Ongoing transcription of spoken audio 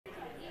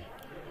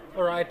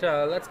All right,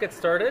 let's get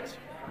started.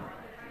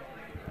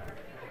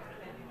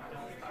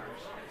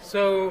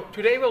 So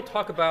today we'll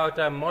talk about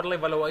model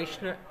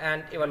evaluation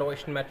and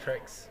evaluation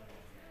metrics.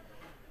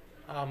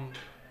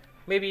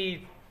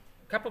 Maybe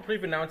a couple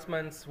brief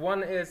announcements.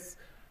 One is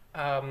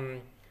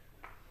the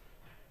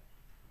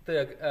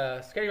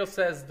schedule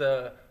says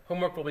the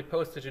homework will be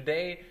posted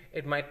today.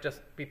 It might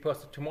just be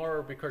posted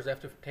tomorrow because I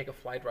have to take a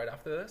flight right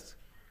after this.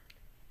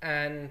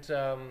 And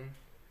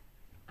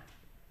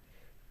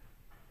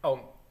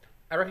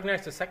I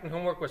recognize the second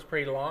homework was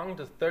pretty long.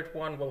 The third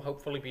one will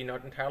hopefully be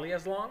not entirely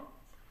as long.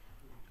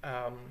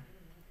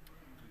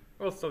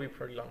 Will still be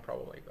pretty long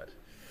probably, but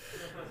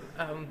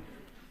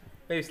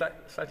maybe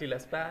slightly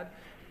less bad.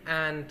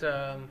 And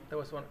there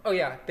was one. Oh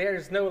yeah,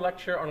 there's no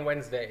lecture on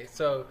Wednesday.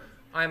 So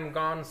I'm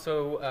gone,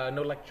 so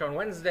no lecture on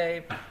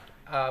Wednesday.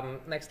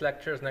 Next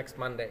lecture is next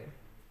Monday.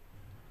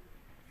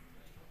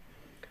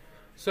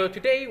 So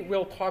today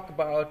we'll talk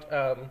about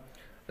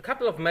a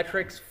couple of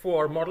metrics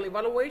for model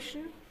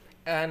evaluation.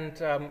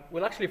 And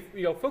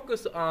we'll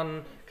focus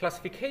on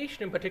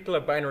classification, in particular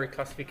binary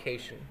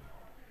classification.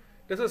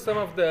 This is some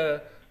of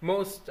the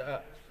most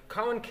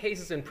common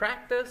cases in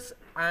practice,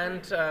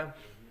 and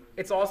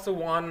it's also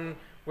one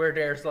where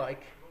there's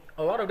like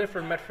a lot of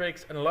different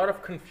metrics and a lot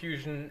of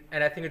confusion,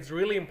 and I think it's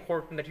really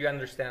important that you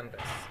understand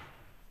this.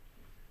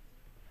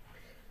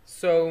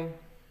 So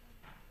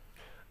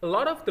a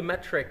lot of the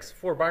metrics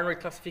for binary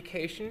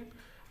classification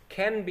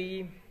can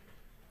be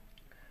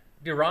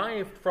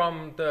derived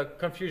from the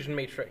confusion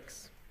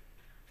matrix.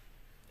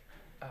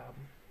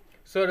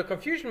 So the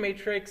confusion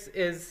matrix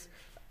is,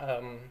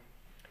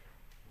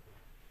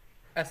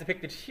 as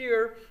depicted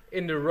here,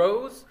 in the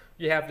rows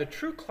you have the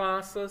true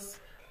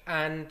classes,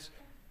 and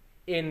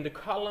in the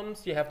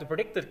columns you have the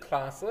predicted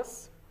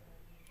classes,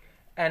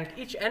 and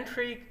each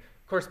entry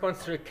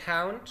corresponds to the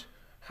count.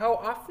 How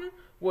often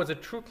was a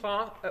true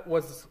class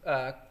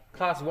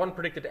class 1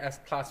 predicted as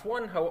class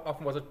 1, how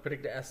often was it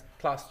predicted as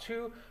class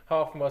 2, how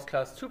often was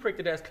class 2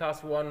 predicted as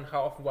class 1,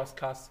 how often was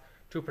class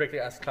 2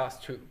 predicted as class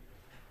 2.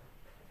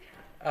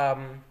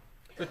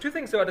 The two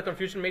things about the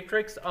confusion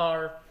matrix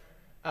are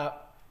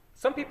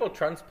some people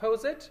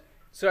transpose it.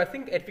 So I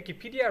think at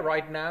Wikipedia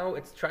right now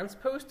it's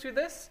transposed to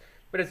this,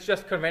 but it's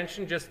just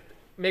convention. Just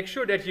make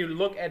sure that you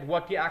look at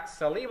what the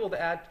axes are labeled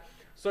at.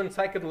 So in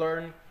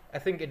scikit-learn, I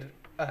think it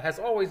has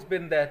always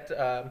been that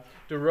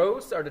the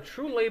rows are the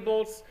true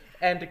labels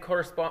and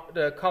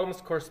the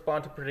columns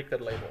correspond to predicted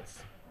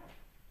labels.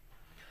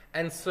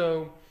 And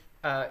so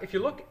if you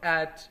look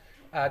at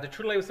the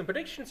true labels and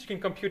predictions, you can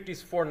compute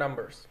these four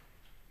numbers.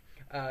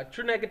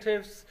 True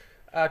negatives,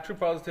 true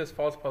positives,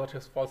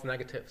 false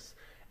negatives.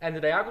 And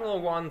the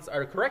diagonal ones are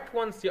the correct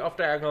ones, the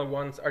off-diagonal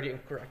ones are the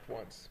incorrect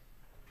ones.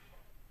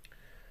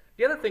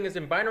 The other thing is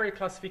in binary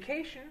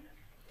classification,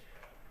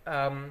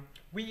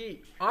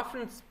 we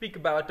often speak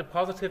about the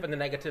positive and the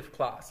negative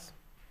class.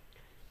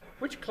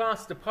 Which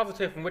class is the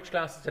positive and which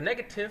class is the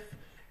negative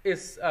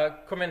is a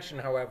convention,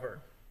 however.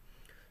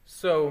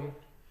 So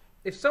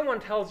if someone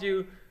tells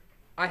you,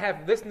 I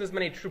have this and this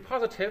many true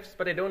positives,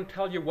 but they don't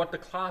tell you what the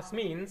class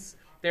means,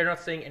 they're not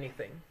saying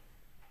anything.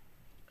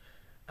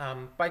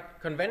 By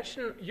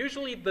convention,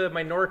 usually the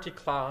minority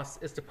class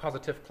is the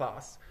positive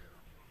class.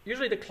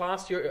 Usually the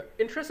class you're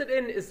interested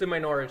in is the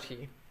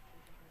minority.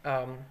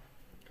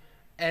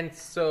 And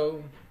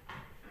so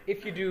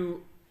if you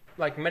do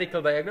like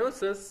medical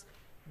diagnosis,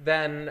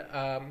 then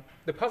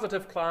the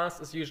positive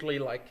class is usually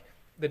like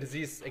the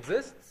disease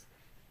exists.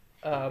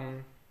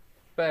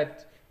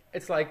 But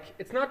it's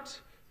not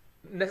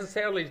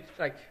necessarily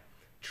like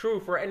true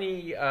for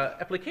any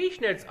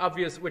application. It's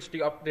obvious which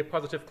the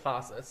positive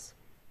class is.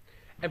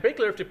 In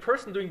particular, if the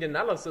person doing the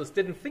analysis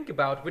didn't think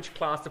about which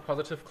class the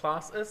positive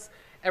class is,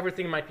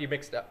 everything might be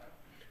mixed up.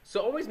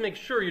 So always make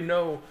sure you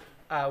know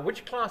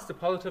which class the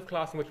positive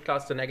class and which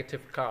class the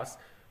negative class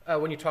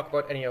when you talk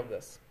about any of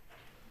this.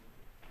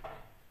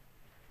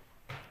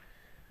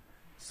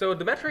 So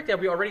the metric that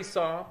we already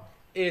saw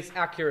is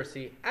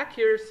accuracy.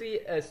 Accuracy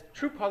is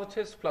true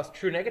positives plus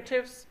true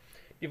negatives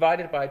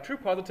divided by true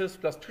positives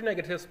plus true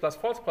negatives plus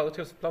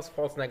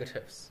false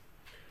negatives.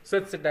 So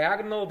it's the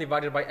diagonal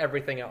divided by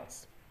everything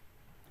else.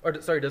 Or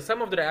sorry, the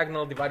sum of the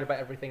diagonal divided by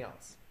everything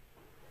else.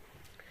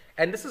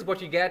 And this is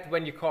what you get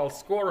when you call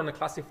score on a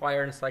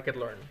classifier in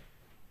scikit-learn.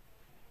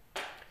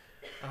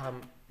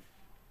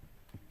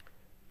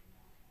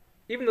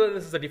 Even though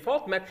this is a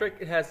default metric,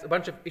 it has a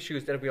bunch of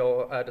issues that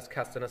we'll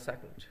discuss in a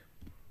second.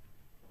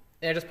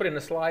 And I just put in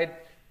a slide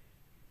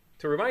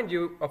to remind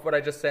you of what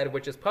I just said,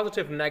 which is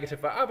positive and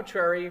negative are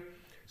arbitrary,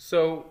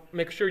 so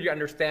make sure you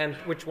understand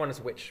which one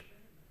is which.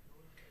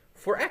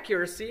 For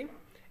accuracy,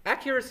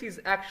 accuracy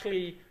is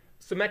actually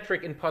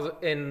symmetric in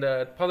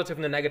the positive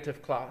and the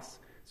negative class.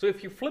 So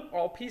if you flip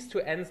all p's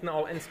to n's and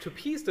all n's to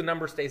p's, the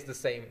number stays the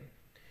same.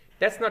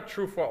 That's not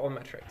true for all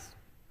metrics.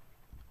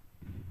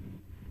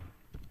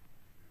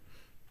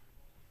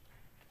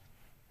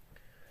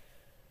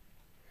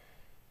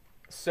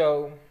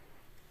 So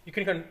you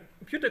can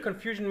compute the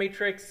confusion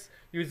matrix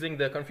using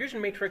the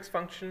confusion matrix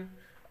function.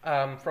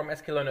 from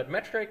scikit-learn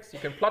metrics. You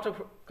can plot a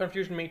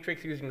confusion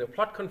matrix using the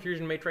plot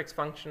confusion matrix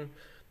function.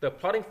 The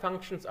plotting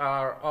functions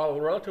are all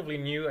relatively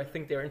new. I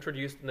think they're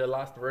introduced in the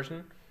last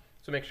version.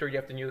 So make sure you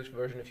have the newest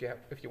version if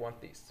you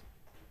want these.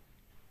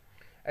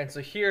 And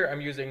so here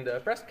I'm using the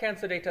breast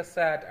cancer data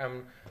set.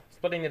 I'm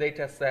splitting the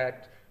data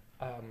set,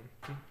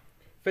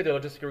 fit a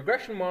logistic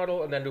regression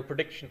model, and then do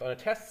predictions on a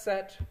test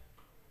set.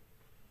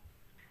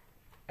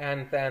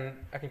 And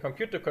then I can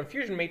compute the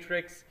confusion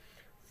matrix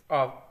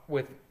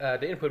with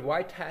the input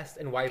y-test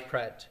and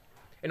y-pred.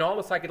 In all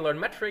the scikit-learn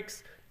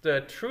metrics,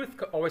 the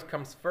truth always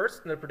comes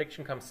first and the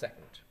prediction comes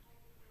second.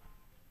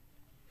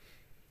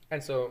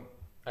 And so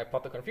I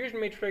plot the confusion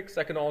matrix.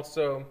 I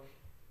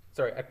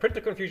print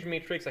the confusion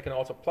matrix. I can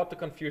also plot the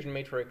confusion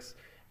matrix,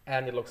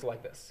 and it looks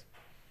like this.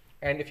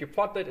 And if you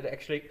plot it, it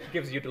actually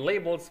gives you the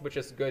labels, which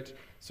is good,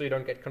 so you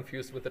don't get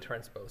confused with the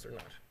transpose or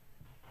not.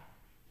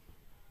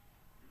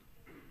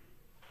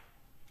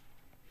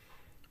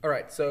 All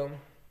right, so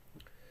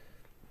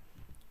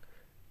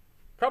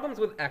problems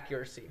with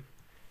accuracy.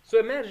 So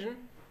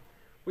imagine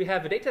we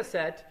have a data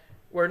set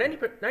where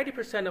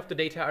 90% of the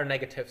data are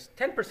negatives,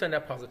 10%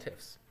 are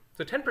positives.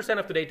 So 10%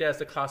 of the data is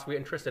the class we're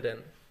interested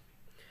in.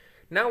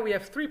 Now we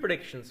have three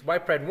predictions,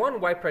 ypred 1,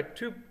 ypred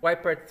 2,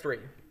 ypred 3.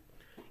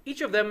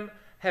 Each of them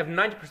have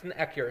 90%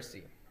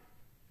 accuracy.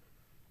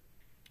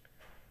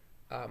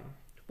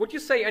 Would you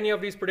say any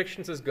of these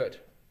predictions is good?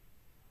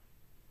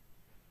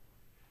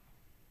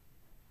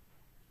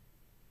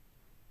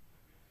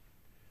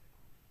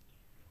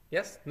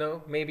 Yes?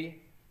 No?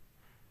 Maybe?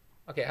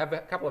 Okay, I have a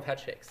couple of head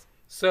shakes.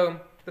 So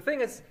the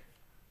thing is,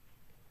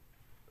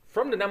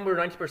 from the number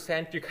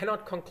 90%, you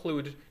cannot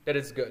conclude that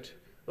it's good.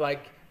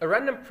 Like, a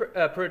random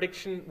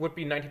prediction would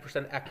be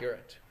 90%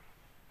 accurate.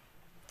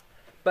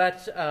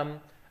 But a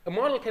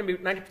model can be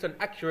 90%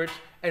 accurate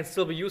and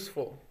still be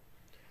useful.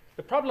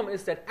 The problem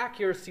is that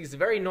accuracy is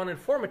very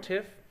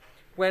non-informative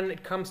when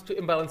it comes to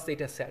imbalanced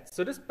data sets.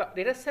 So this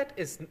data set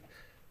is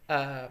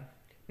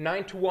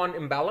 9-to-1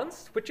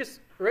 imbalance, which is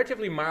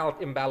relatively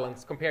mild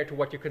imbalance compared to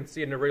what you can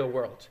see in the real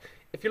world.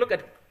 If you look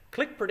at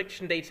click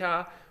prediction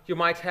data, you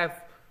might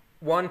have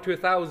 1 to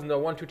 1,000 or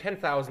 1 to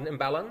 10,000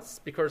 imbalance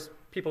because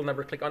people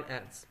never click on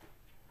ads.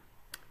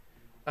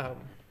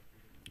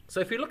 So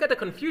if you look at the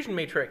confusion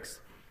matrix,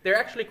 they're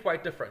actually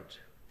quite different.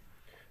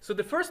 So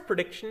the first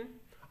prediction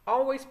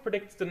always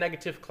predicts the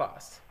negative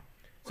class.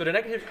 So the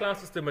negative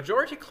class is the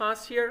majority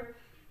class here.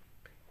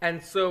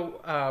 And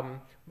so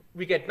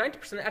we get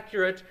 90%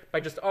 accurate by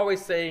just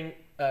always saying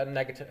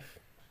negative.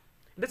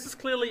 This is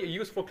clearly a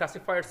useful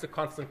classifier. It's a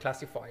constant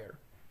classifier.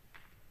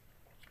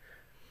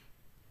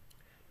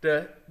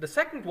 The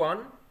second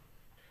one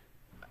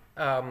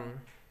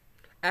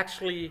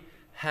actually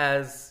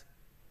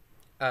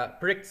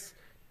predicts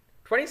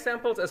 20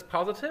 samples as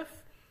positive,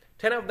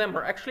 10 of them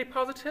are actually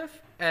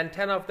positive, and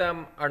 10 of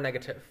them are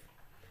negative.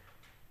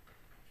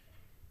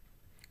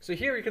 So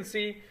here you can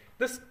see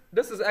this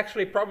is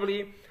actually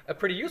probably a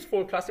pretty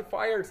useful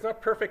classifier. It's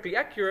not perfectly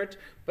accurate,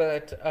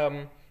 but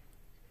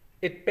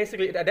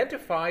it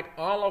identified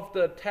all of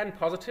the 10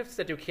 positives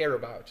that you care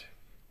about,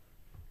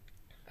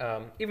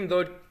 even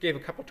though it gave a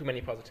couple too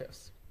many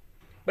positives.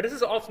 But this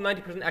is also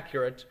 90%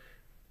 accurate.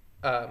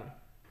 And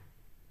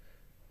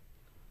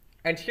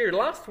here, the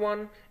last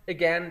one,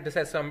 again, this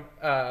has some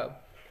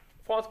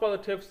false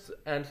positives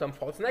and some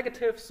false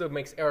negatives, so it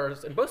makes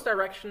errors in both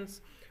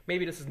directions.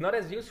 Maybe this is not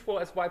as useful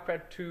as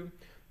ypred 2,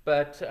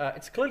 but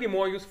it's clearly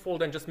more useful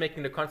than just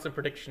making the constant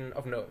prediction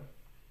of no.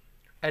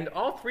 And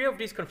all three of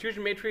these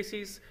confusion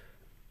matrices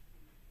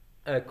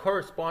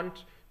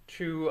correspond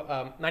to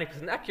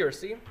 90%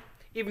 accuracy,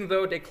 even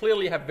though they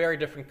clearly have very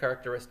different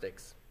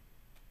characteristics.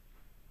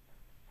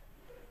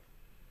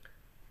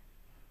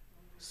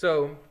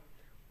 So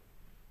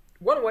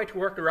one way to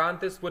work around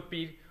this would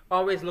be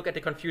always look at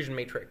the confusion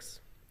matrix.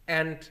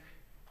 And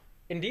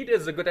indeed, it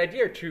is a good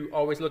idea to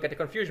always look at the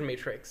confusion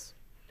matrix.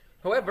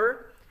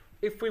 However,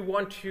 if we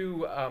want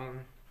to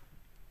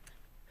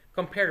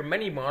compare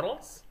many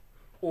models,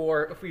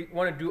 or if we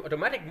want to do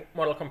automatic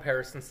model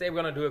comparisons, say we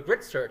want to do a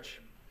grid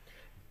search.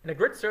 In a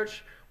grid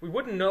search, we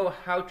wouldn't know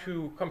how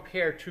to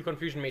compare two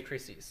confusion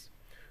matrices.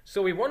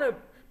 So we want to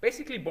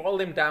basically boil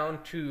them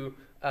down to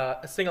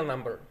a single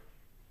number.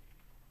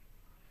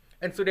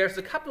 And so there's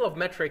a couple of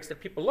metrics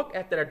that people look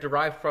at that are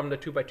derived from the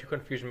 2x2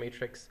 confusion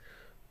matrix.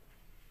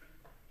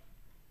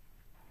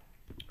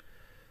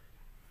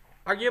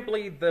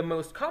 Arguably, the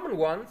most common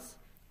ones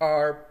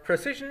are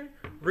precision,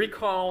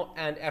 recall,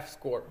 and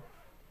F-score.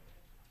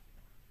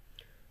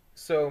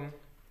 So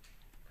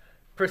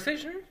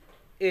precision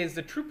is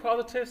the true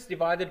positives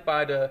divided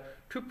by the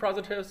true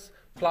positives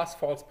plus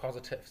false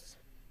positives.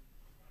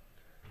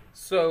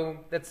 So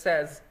that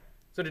says,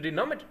 so the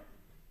denominator,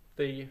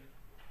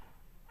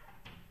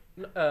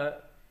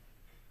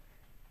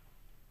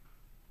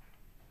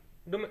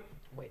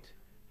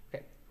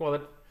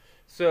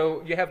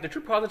 so you have the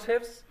true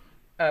positives,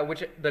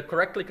 which the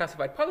correctly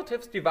classified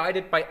positives,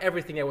 divided by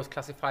everything that was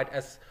classified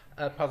as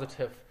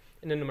positive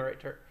in the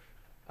numerator,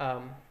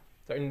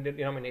 in the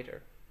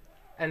denominator.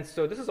 And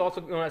so this is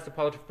also known as the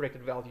positive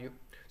predicted value.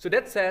 So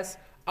that says,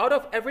 out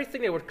of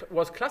everything that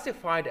was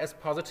classified as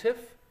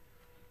positive,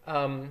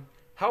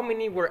 how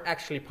many were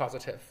actually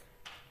positive?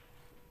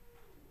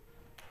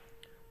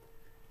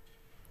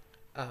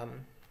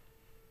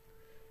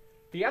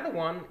 The other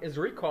one is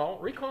recall.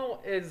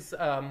 Recall is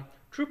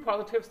true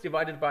positives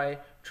divided by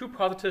true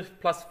positive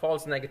plus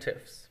false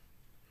negatives.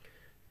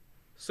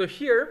 So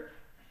here,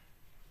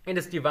 it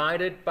is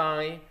divided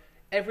by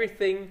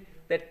everything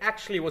that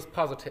actually was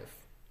positive.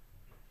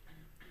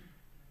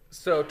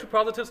 So true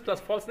positives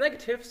plus false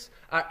negatives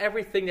are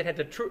everything that had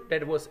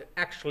that was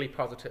actually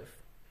positive.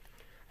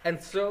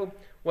 And so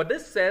what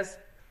this says,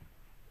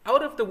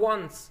 out of the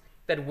ones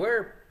that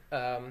were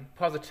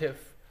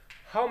positive,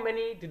 how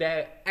many did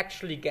I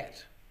actually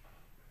get?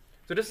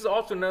 So this is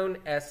also known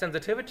as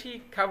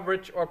sensitivity,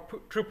 coverage, or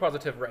true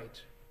positive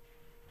rate.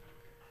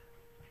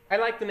 I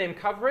like the name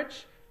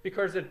coverage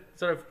because it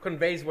sort of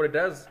conveys what it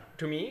does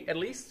to me, at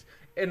least,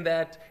 in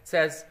that it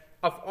says,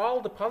 of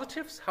all the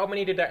positives, how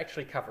many did I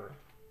actually cover?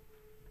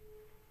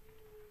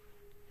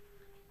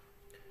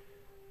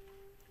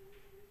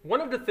 One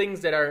of the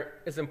things that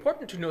is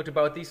important to note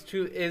about these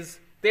two is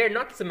they're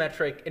not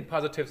symmetric in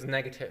positives and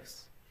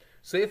negatives.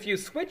 So if you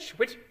switch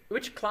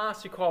which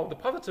class you call the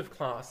positive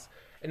class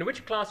and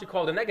which class you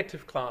call the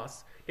negative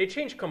class, they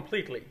change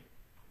completely.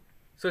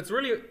 So it's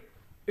really,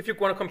 if you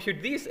want to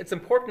compute these, it's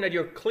important that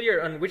you're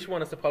clear on which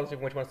one is the positive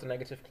and which one is the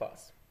negative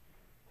class.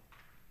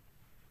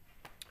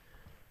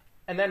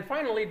 And then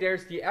finally,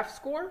 there's the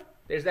F-score.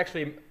 There's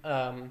actually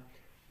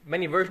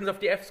many versions of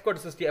the F-score.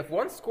 This is the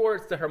F1 score.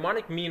 It's the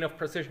harmonic mean of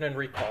precision and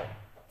recall.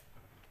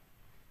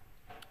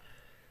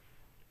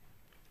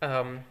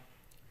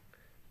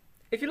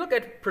 If you look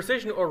at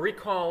precision or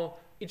recall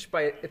each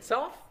by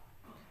itself,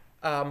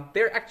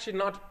 they're actually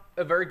not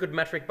a very good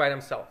metric by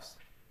themselves.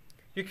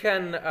 You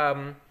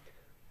can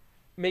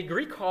make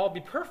recall be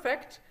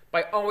perfect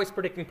by always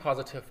predicting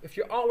positive. If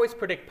you always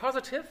predict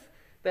positive,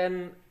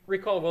 then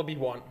recall will be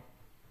 1,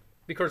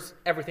 because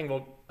everything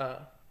will,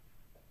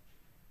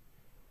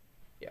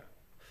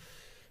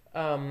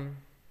 and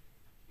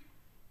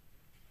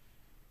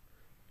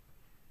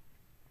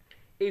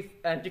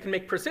you can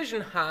make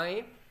precision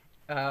high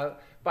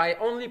by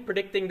only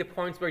predicting the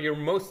points where you're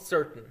most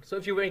certain. So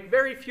if you make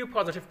very few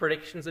positive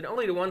predictions and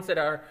only the ones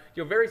that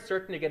you're very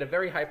certain, you get a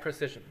very high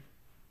precision.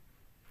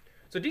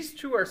 So these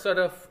two are sort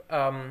of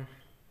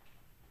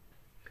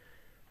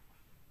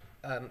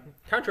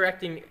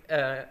counteracting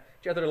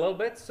each other a little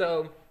bit.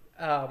 So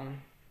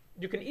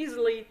you can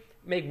easily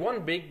make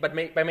one big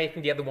by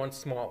making the other one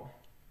small.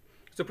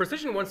 So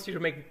precision wants you to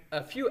make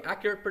a few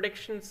accurate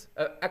predictions,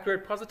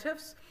 accurate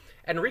positives,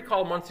 and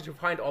recall wants you to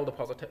find all the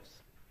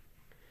positives.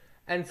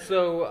 And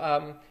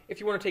so if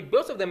you want to take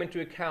both of them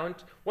into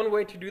account, one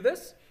way to do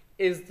this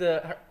is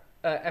the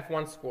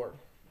F1 score.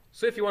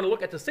 So if you want to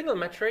look at the single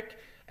metric,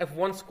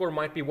 F1 score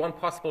might be one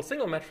possible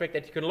single metric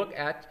that you can look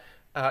at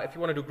if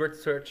you want to do grid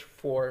search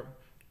for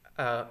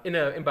in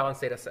an imbalanced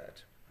data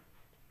set.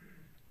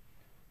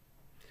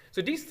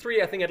 So these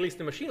three, I think, at least in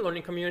the machine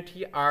learning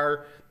community,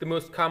 are the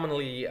most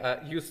commonly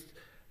used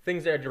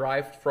things that are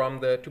derived from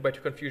the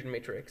 2x2 confusion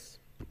matrix.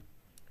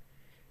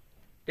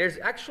 There's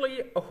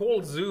actually a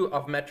whole zoo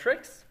of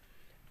metrics,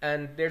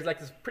 and there's like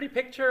this pretty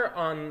picture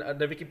on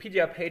the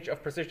Wikipedia page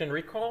of precision and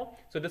recall.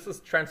 So this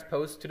is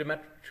transposed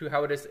to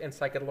how it is in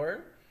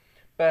scikit-learn.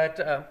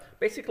 But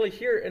basically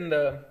here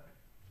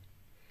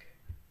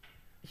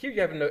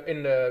you have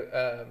in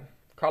the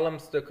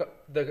columns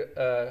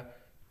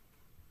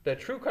the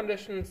true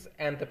conditions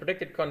and the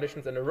predicted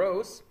conditions in the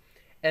rows.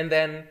 And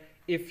then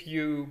if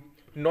you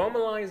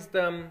normalize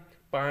them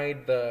by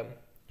the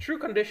true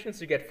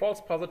conditions, you get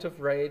false positive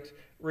rate,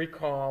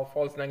 recall,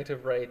 false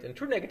negative rate, and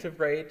true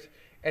negative rate.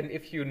 And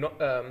if you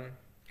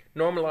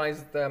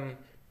normalize them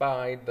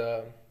by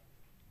the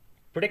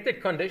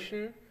predicted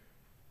condition,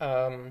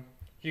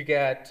 you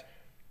get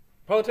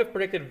positive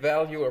predicted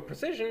value or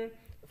precision,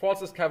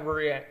 false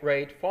discovery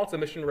rate, false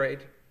emission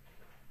rate,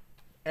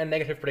 and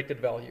negative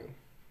predicted value.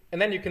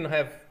 And then you can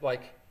have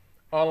like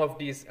all of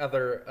these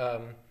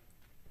other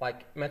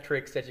like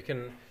metrics that you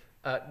can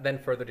then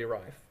further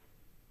derive.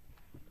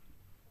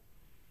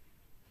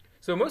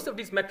 So most of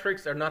these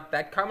metrics are not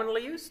that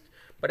commonly used,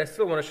 but I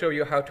still want to show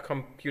you how to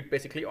compute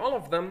basically all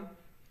of them.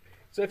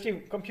 So if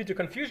you compute a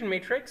confusion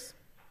matrix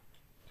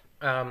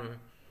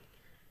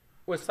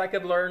with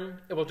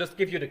scikit-learn, it will just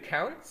give you the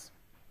counts.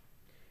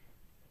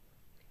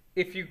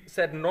 If you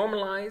set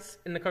normalize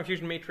in the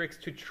confusion matrix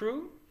to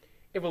true,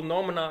 it will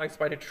normalize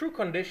by the true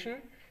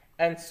condition,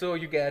 and so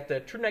you get the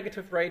true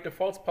negative rate, the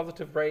false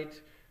positive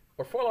rate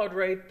or fallout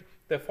rate,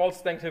 the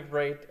false negative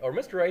rate or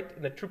missed rate,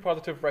 and the true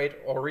positive rate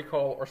or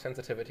recall or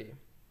sensitivity.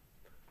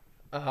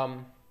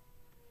 So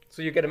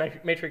you get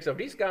a matrix of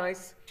these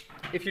guys.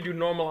 If you do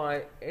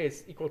normalize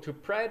is equal to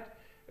pred,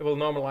 it will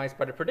normalize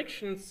by the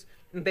predictions,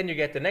 and then you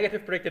get the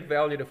negative predicted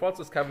value, the false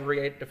discovery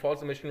rate, the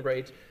false emission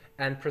rate,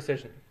 and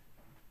precision.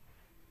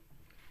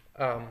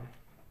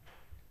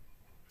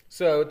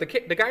 So the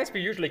guys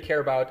we usually care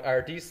about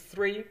are these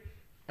three,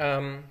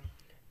 and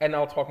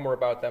I'll talk more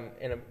about them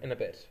in a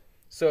bit.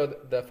 So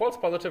the false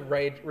positive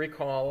rate,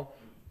 recall,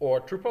 or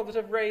true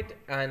positive rate,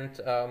 and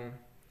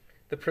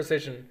the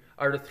precision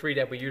are the three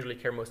that we usually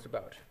care most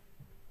about.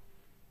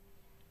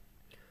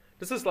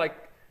 This is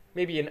like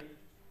maybe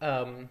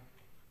not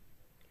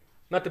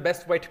the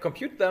best way to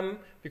compute them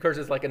because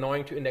it's like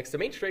annoying to index the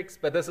matrix,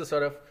 but this is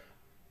sort of,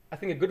 I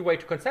think, a good way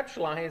to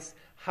conceptualize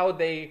how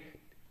they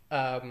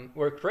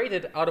were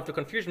created out of the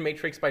confusion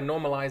matrix by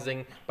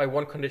normalizing by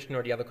one condition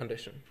or the other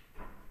condition.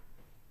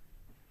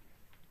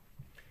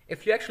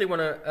 If you actually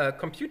want to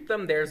compute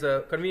them, there's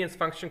a convenience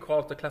function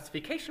called the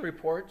classification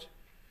report.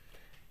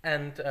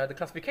 And the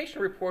classification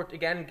report,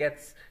 again,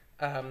 gets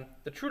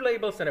the true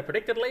labels and the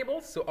predicted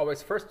labels. So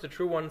always first the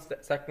true ones,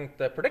 second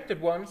the predicted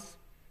ones.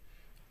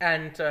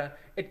 And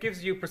it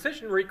gives you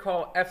precision,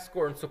 recall,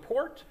 F-score, and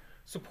support.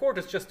 Support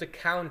is just a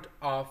count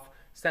of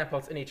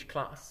samples in each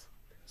class.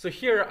 So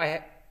here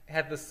I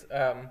had this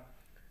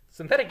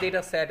synthetic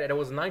data set that it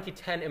was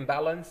 90-10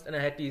 imbalanced, and I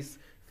had these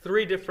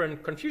three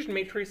different confusion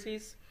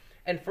matrices.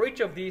 And for each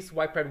of these,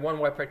 ypred 1,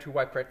 ypred 2,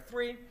 ypred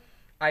 3,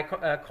 I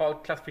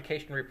called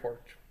classification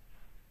report.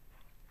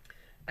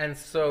 And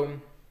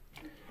so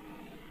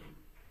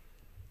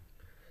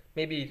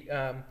maybe,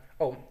 and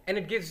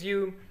it gives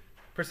you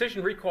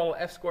precision, recall,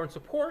 F-score, and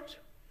support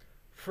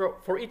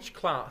for each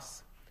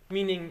class.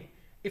 Meaning,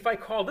 if I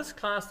call this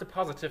class the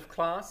positive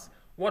class,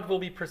 what will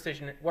be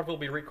precision, what will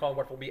be recall,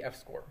 what will be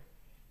F-score?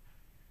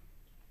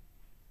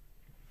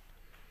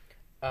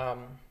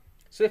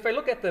 So if I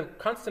look at the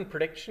constant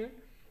prediction,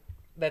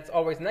 that's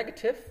always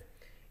negative.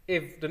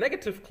 If the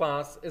negative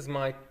class is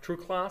my true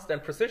class, then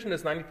precision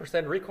is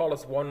 90%, recall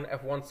is 1,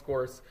 F1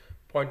 scores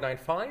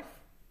 0.95.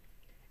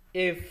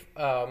 If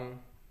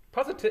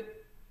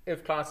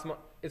if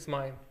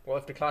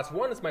the class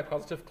 1 is my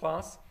positive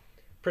class,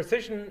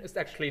 precision is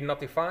actually not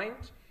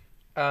defined.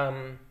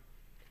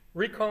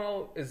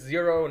 Recall is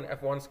 0 and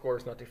F1 score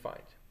is not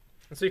defined.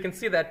 And so you can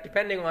see that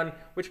depending on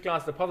which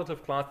class is the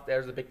positive class,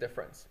 there's a big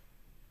difference.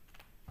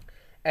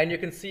 And you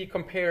can see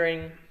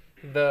comparing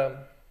the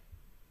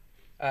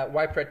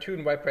ypred 2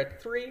 and ypred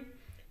 3.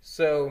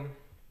 So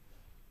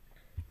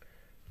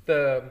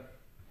the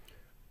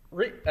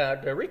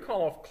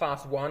recall of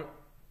class 1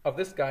 of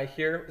this guy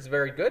here is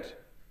very good.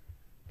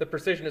 The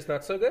precision is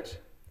not so good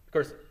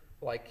because,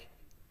 like,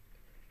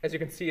 as you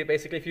can see,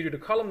 basically if you do the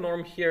column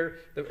norm here,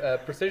 the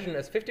precision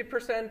is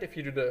 50%. If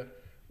you do the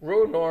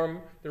row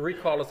norm, the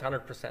recall is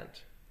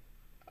 100%.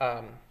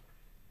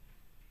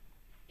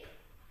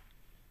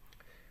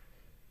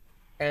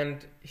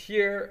 And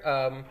here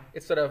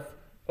it's sort of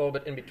a little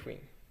bit in between.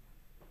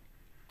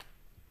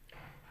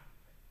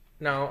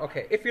 Now,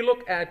 okay, if you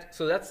look at,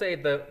 so let's say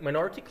the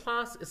minority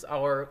class is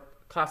our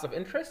class of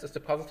interest, it's the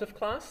positive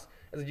class,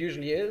 as it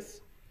usually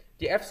is.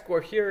 The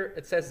F-score here,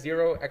 it says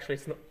 0. Actually,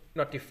 it's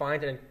not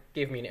defined, and it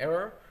gave me an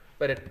error,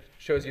 but it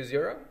shows you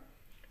 0.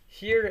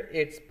 Here,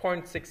 it's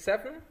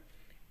 0.67,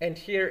 and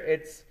here,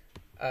 it's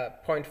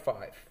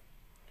 0.5.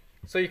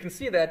 So you can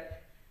see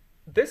that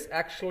this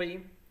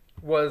actually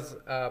was,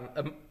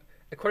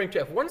 according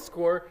to F1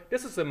 score,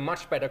 this is a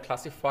much better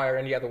classifier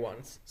than the other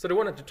ones. So the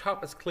one at the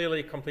top is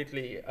clearly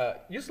completely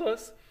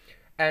useless,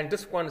 and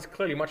this one is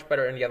clearly much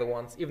better than the other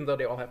ones, even though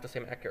they all have the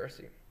same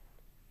accuracy.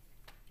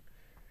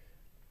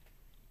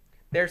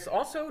 There's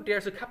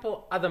a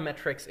couple other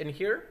metrics in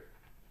here,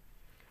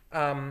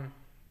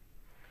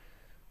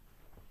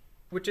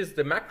 which is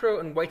the macro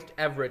and weighted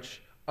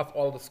average of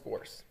all the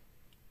scores.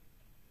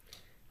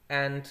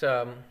 And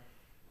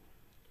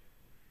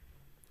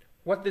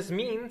what this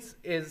means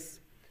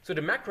is, so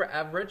the macro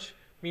average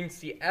means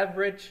the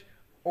average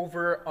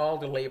over all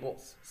the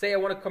labels. Say I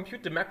want to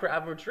compute the macro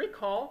average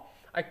recall,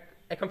 I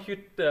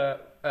compute the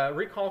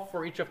recall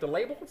for each of the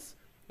labels.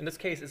 In this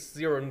case, it's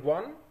 0 and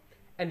 1,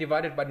 and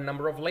divided by the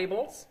number of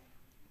labels,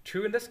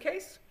 2 in this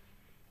case.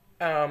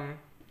 And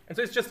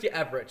so it's just the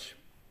average.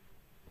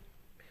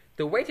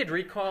 The weighted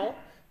recall,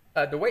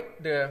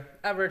 the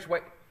average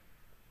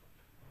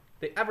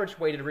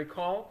weighted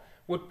recall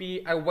would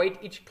be I weight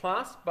each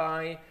class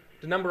by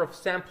the number of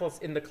samples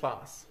in the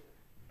class.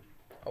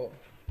 Oh,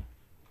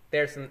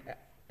 there's an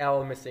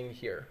L missing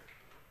here.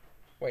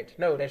 Wait,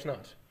 no, there's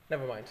not.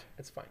 Never mind,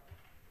 it's fine.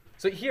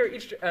 So here,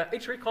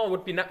 each recall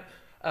would be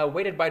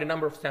weighted by the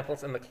number of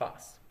samples in the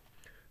class.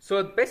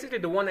 So basically,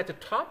 the one at the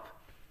top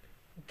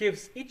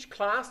gives each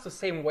class the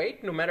same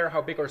weight, no matter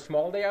how big or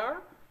small they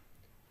are,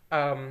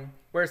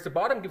 whereas the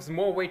bottom gives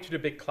more weight to the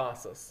big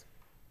classes.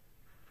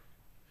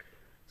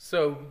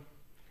 So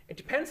it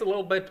depends a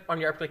little bit on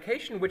your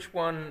application, which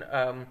one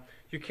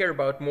you care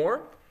about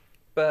more.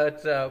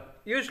 But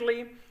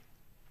usually,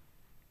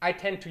 I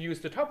tend to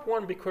use the top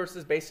one because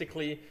it's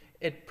basically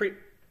it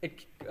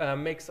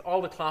makes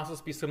all the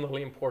classes be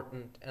similarly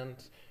important. And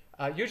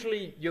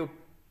usually, you're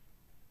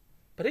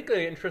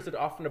particularly interested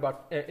often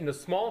in the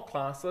small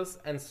classes,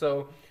 and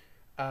so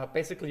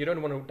basically, you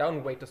don't want to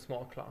downweight the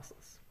small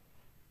classes.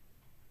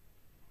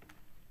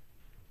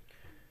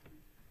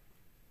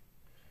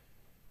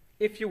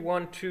 If you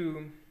want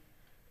to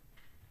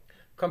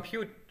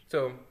compute,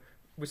 so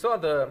we saw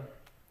the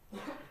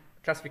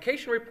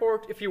classification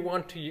report. If you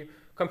want to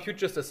compute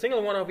just a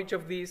single one of each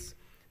of these,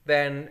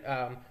 then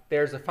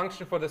there's a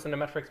function for this in the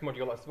metrics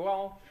module as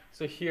well.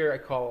 So here I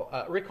call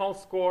recall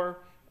score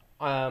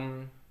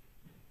on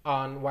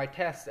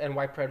ytest and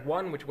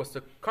ypred1, which was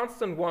the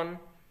constant one.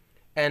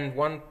 And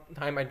one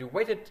time I do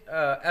weighted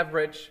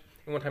average,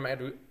 and one time I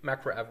do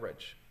macro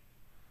average.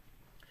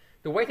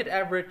 The weighted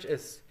average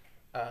is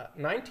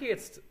 90.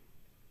 It's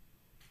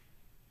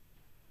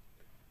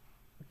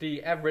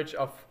the average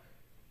of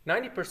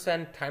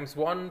 90% times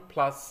 1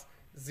 plus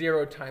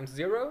 0 times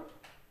 0.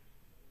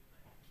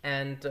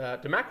 And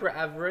the macro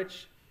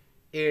average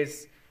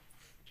is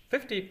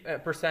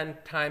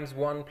 50% times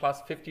 1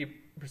 plus 50%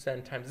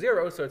 times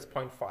 0, so it's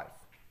 0.5.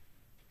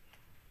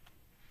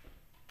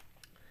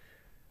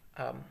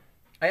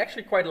 I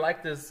actually quite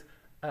like this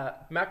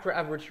macro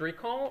average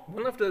recall.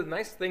 One of the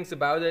nice things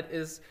about it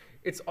is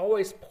it's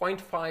always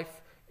 0.5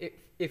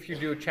 if you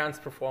do chance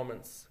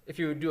performance. If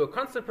you do a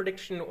constant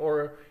prediction,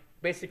 or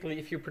basically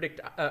if you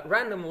predict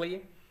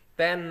randomly,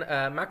 then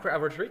macro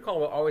average recall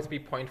will always be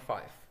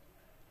 0.5.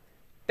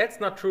 That's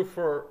not true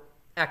for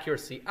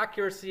accuracy.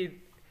 Accuracy,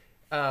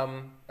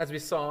 as we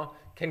saw,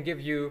 can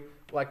give you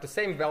like the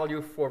same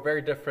value for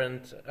very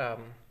different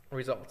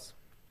results.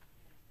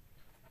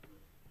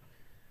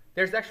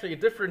 There's actually a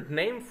different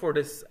name for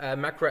this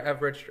macro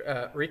average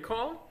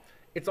recall.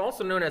 It's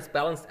also known as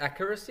balanced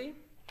accuracy,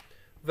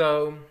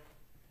 though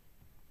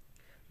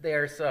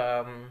there's,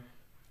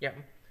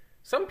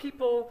 some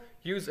people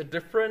use a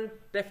different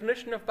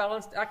definition of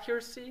balanced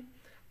accuracy.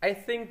 I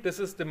think this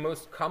is the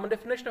most common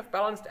definition of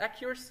balanced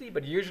accuracy,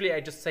 but usually I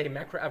just say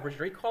macro average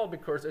recall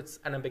because it's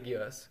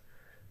unambiguous.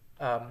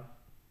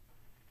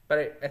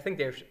 But I think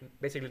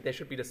basically they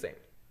should be the same.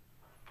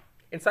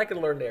 In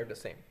scikit-learn, they are the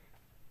same.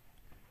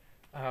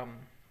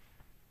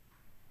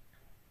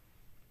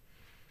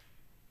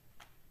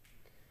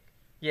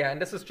 Yeah,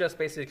 and this is just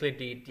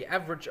basically the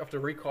average of the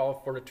recall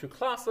for the two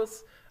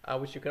classes,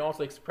 which you can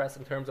also express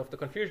in terms of the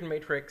confusion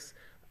matrix.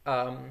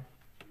 So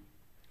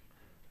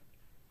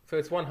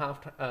it's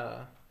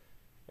 1/2.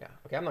 Yeah,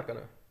 okay, I'm not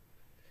gonna.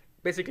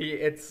 Basically,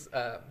 it's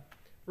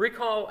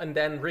recall and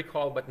then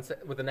recall, but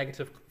with a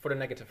negative for the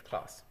negative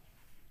class.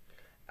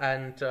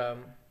 And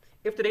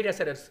if the data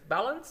set is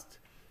balanced,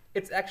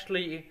 it's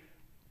actually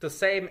the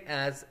same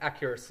as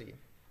accuracy,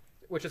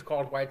 which is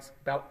called why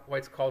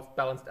it's called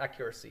balanced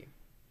accuracy.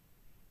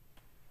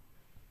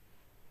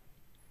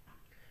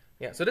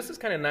 Yeah, so this is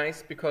kind of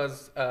nice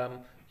because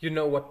you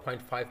know what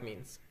 0.5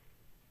 means.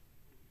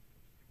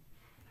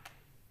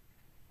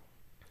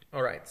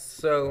 All right,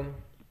 so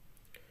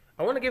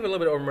I want to give a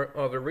little bit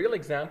of a real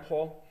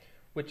example,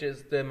 which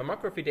is the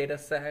mammography data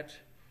set.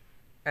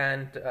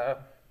 And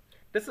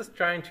this is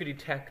trying to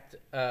detect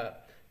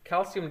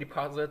calcium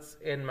deposits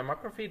in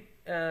mammography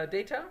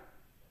data.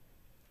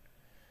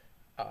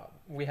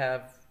 We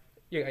have,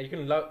 you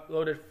can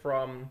load it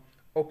from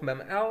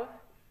OpenML.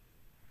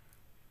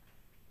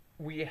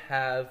 We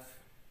have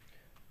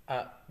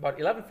about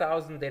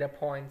 11,000 data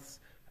points,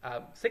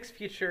 6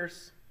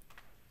 features,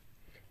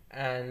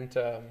 and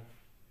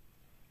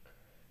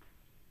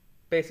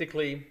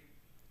basically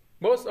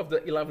most of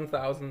the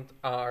 11,000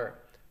 are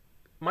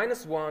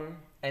 -1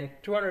 and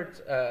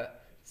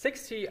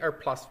 260 are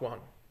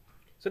 +1.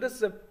 So this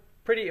is a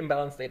pretty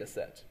imbalanced data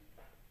set.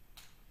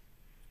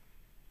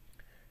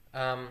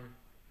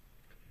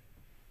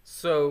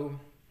 So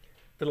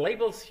the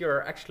labels here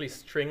are actually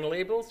string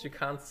labels. You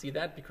can't see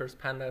that because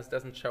pandas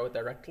doesn't show it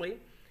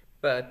directly.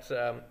 But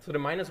so the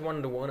 -1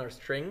 and the 1 are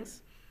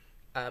strings.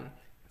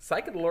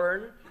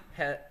 Scikit-learn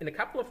in a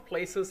couple of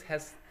places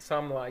has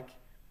some, like,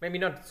 maybe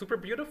not super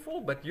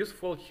beautiful, but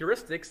useful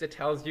heuristics that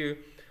tells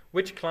you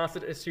which class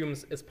it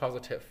assumes is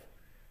positive.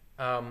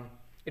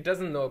 It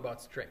doesn't know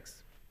about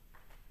strings.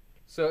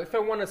 So if I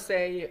want to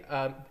say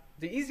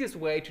the easiest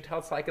way to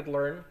tell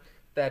scikit-learn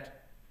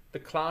that the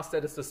class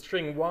that is the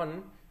string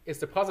 1 is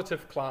the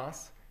positive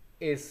class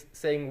is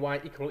saying y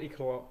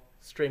 ==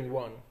 string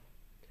 1.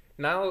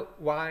 Now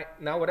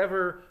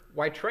whatever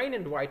ytrain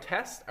and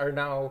ytest are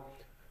now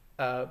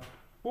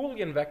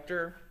Boolean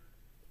vector,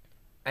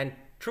 and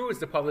true is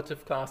the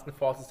positive class and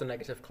false is the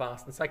negative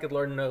class, and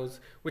scikit-learn knows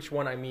which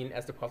one I mean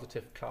as the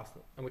positive class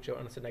and which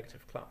one is the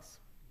negative class.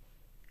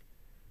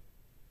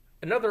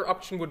 Another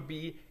option would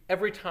be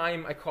every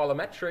time I call a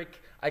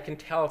metric, I can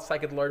tell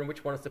scikit-learn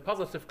which one is the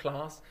positive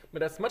class, but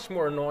that's much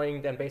more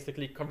annoying than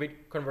basically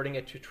converting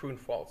it to true and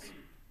false.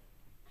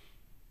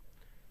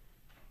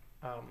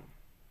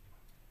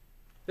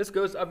 This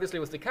goes obviously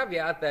with the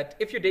caveat that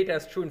if your data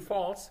is true and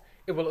false,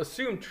 it will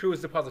assume true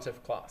is the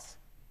positive class.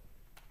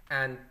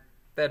 And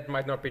that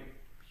might not be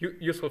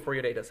useful for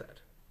your data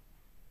set.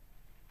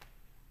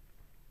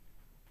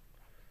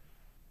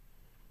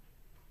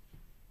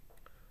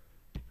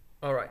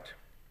 All right.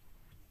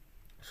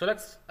 So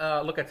let's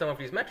look at some of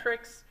these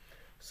metrics.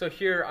 So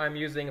here I'm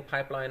using a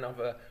pipeline of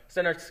a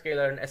standard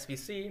scalar and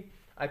SVC.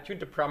 I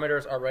tuned the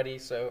parameters already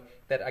so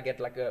that I get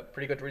like a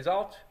pretty good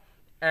result.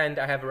 And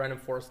I have a random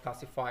forest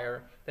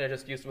classifier that I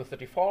just used with the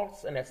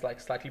defaults, and that's like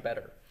slightly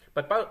better.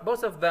 But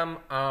both of them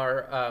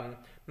are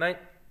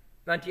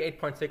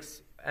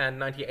 98.6 and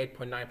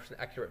 98.9%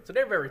 accurate. So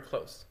they're very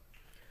close.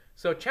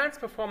 So chance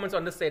performance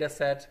on this data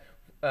set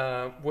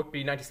would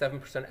be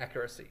 97%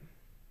 accuracy.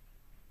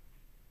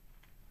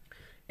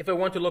 If I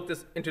want to look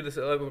into this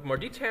a little bit more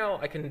detail,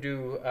 I can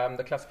do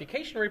the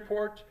classification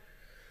report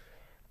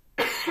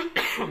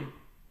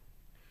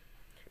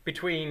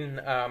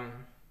between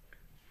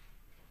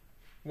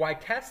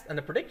y-test and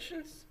the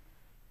predictions.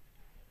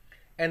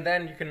 And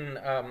then you can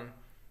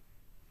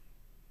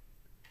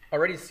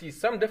already see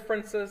some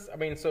differences. I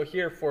mean, so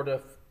here for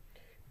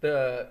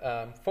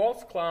the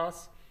false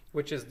class,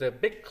 which is the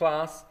big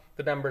class,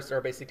 the numbers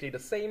are basically the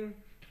same.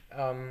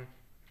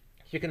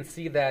 You can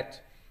see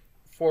that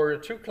for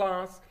the 2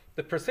 class,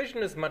 the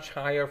precision is much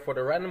higher for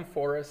the random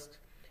forest,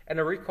 and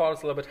the recall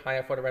is a little bit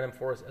higher for the random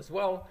forest as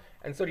well,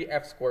 and so the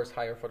F-score is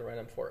higher for the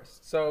random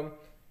forest. So,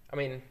 I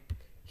mean,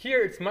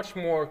 here it's much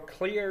more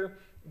clear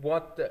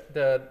what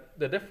the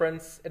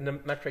difference in the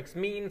metrics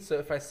means. So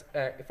if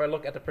I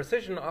look at the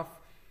precision of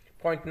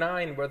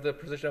 0.9 with the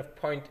precision of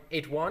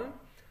 0.81,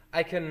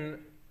 I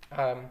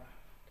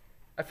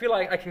feel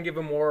like I can give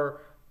a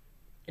more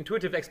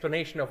intuitive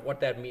explanation of what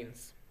that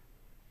means.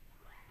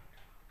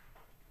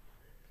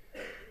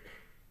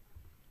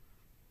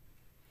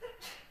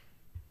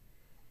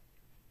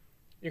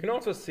 You can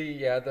also see,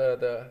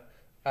 the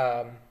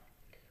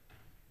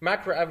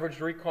macro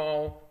average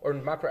recall or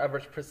macro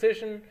average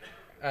precision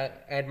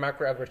and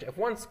macro average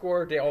F1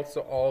 score. They also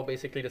all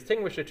basically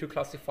distinguish the 2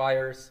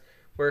 classifiers,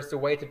 whereas the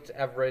weighted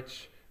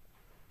average,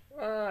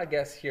 I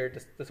guess here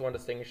this one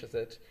distinguishes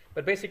it.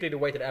 But basically the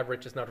weighted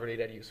average is not really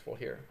that useful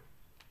here.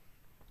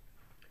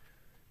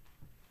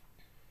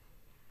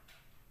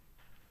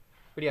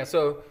 But yeah,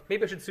 so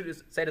maybe I should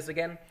say this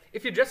again.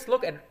 If you just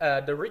look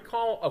at the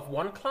recall of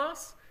one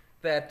class,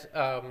 that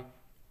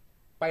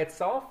by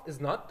itself is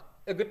not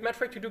a good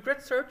metric to do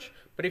grid search,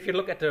 but if you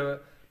look at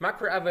the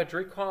macro average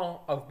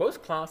recall of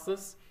both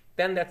classes,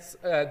 then that's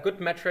a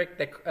good metric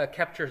that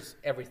captures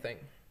everything.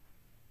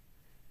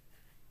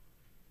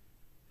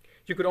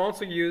 You could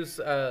also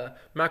use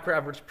macro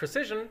average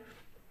precision,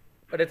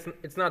 but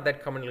it's not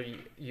that commonly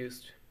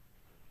used.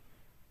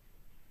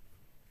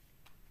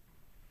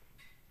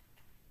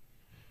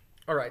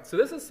 All right, so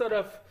this is sort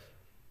of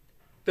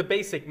the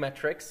basic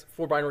metrics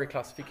for binary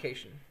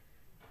classification.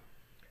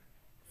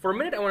 For a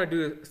minute, I want to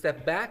do a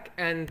step back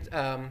and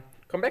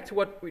come back to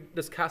what we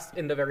discussed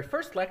in the very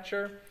first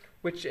lecture,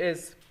 which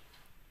is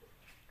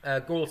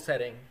goal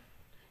setting.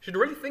 You should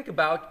really think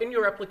about, in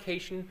your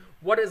application,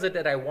 what is it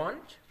that I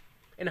want,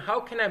 and how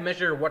can I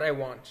measure what I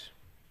want?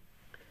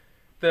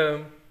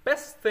 The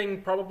best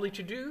thing probably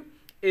to do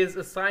is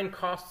assign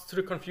costs to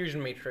the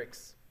confusion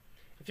matrix.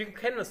 If you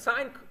can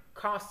assign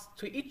costs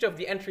to each of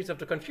the entries of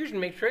the confusion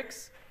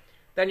matrix,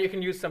 then you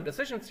can use some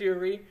decision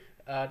theory.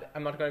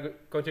 I'm not going to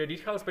go into the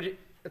details, but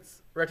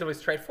it's relatively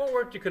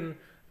straightforward. You can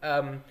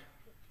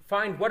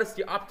find what is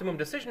the optimum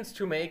decisions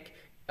to make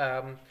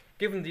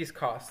given these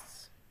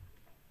costs.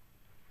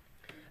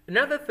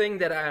 Another thing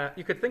that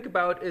you could think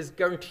about is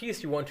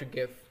guarantees you want to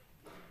give.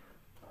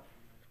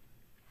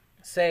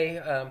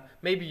 Say,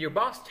 maybe your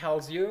boss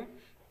tells you,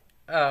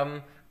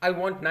 I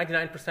want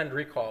 99%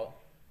 recall,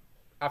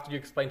 after you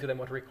explain to them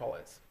what recall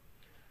is.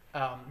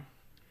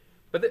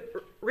 But the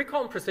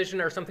recall and precision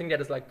are something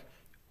that is like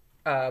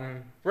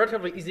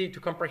relatively easy to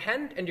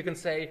comprehend, and you can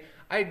say,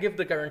 I give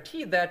the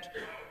guarantee that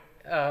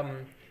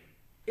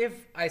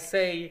if I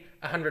say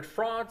 100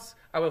 frauds,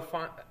 I will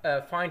find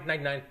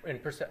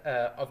 99%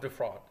 of the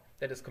fraud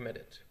that is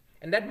committed.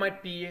 And that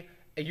might be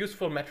a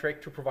useful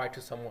metric to provide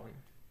to someone.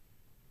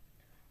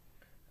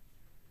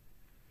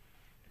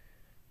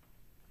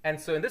 And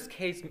so in this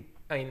case,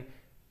 I mean,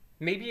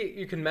 maybe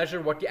you can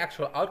measure what the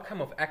actual outcome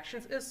of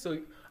actions is. So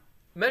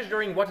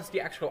measuring what is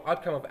the actual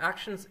outcome of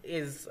actions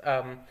is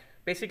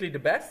basically the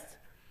best.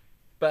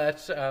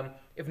 But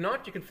if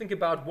not, you can think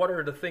about what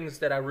are the things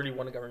that I really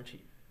want to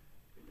guarantee.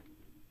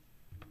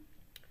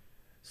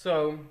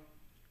 So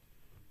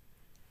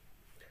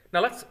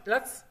now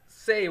let's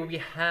say we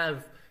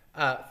have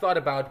thought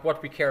about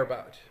what we care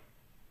about.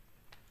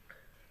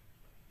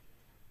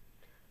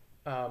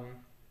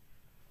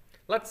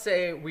 Let's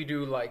say we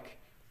do like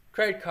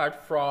credit card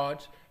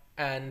fraud,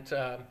 and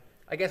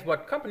I guess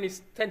what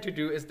companies tend to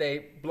do is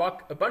they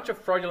block a bunch of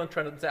fraudulent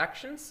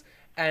transactions,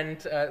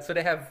 and so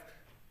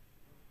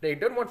they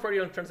don't want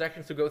fraudulent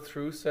transactions to go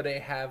through, so they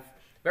have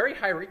very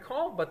high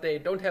recall, but they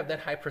don't have that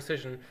high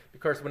precision,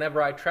 because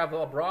whenever I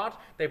travel abroad,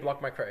 they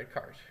block my credit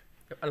card,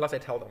 unless I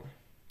tell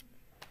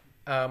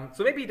them.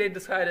 So maybe they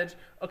decided,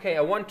 okay,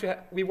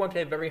 we want to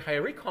have very high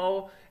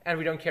recall, and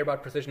we don't care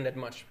about precision that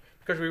much,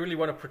 because we really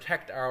want to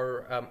protect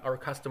our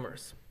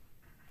customers.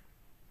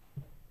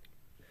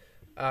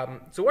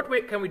 So what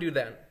can we do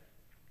then?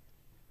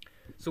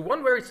 So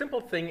one very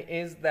simple thing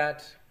is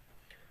that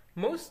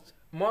most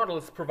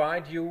models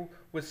provide you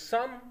with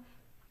some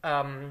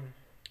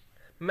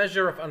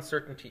measure of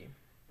uncertainty.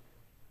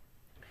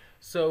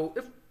 So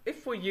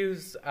if we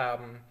use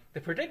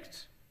the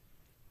predict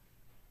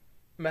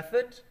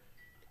method,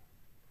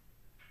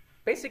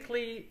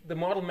 basically the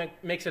model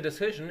makes a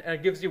decision and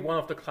it gives you one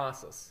of the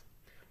classes.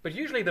 but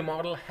usually the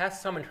model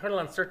has some internal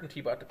uncertainty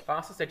about the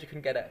classes that you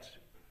can get at.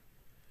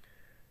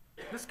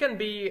 This can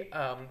be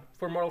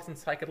for models in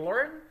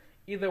scikit-learn,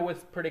 either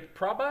with predict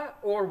proba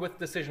or with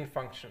decision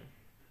function.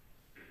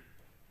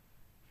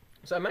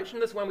 So I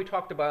mentioned this when we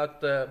talked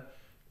about the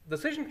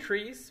decision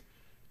trees.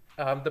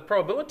 The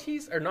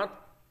probabilities are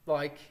not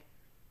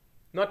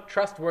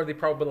trustworthy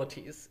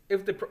probabilities.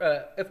 If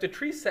the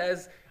tree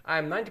says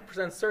I'm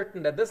 90%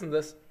 certain that this and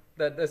this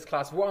that is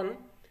class 1,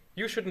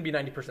 you shouldn't be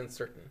 90%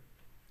 certain.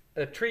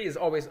 A tree is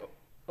always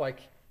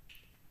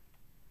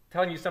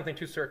telling you something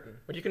too certain,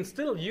 but you can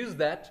still use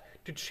that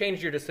to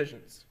change your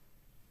decisions.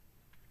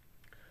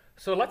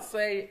 So let's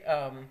say,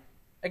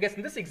 I guess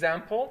in this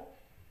example,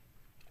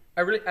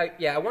 I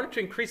wanted to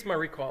increase my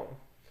recall,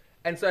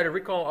 and so I had a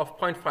recall of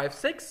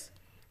 0.56,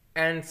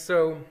 and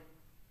so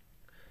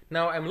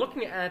now I'm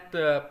looking at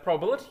the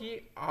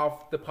probability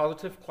of the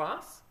positive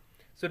class.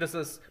 So this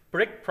is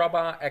predict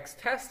proba x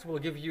test will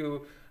give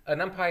you a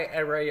NumPy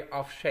array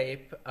of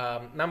shape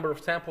number of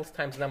samples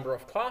times number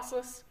of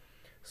classes.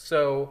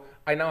 So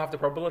I now have the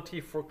probability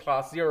for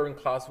class 0 and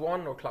class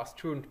 1, or class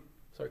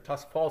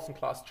false and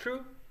class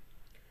true.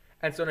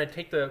 And so then I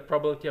take the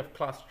probability of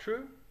class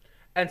true.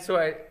 And so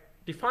I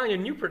define a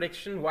new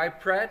prediction,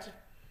 ypred.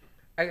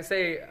 I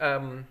say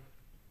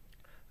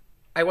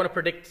I want to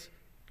predict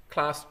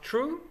class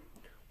true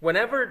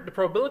whenever the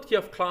probability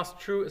of class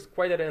true is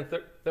greater than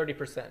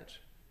 30%.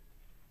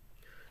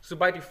 So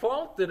by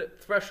default, the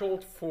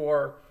threshold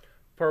for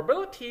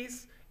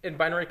probabilities in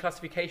binary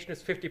classification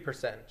is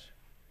 50%.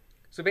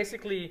 So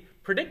basically,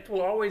 predict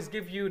will always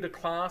give you the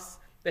class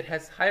that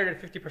has higher than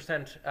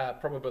 50%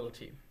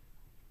 probability.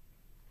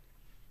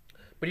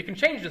 But you can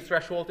change the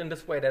threshold in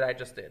this way that I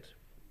just did.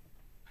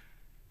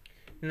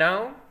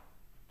 Now,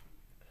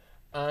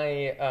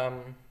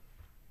 I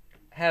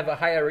have a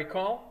higher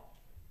recall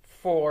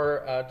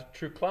for the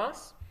true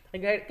class. I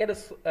get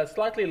a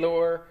slightly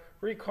lower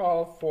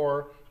recall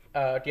for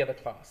the other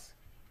class.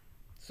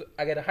 So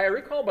I get a higher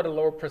recall, but a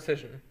lower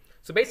precision.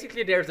 So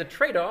basically, there's a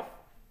trade-off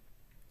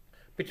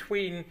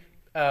between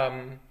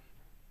the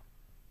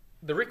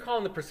recall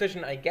and the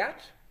precision I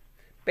get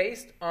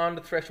based on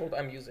the threshold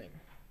I'm using.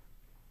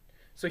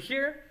 So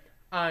here,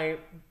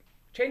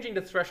 changing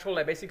the threshold,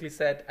 I basically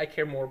said I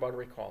care more about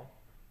recall.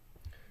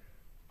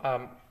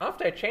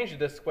 After I changed it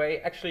this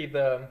way, actually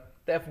the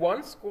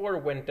F1 score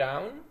went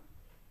down,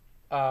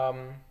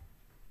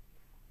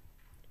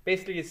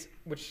 basically,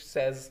 which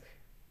says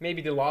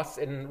maybe the loss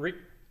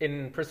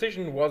in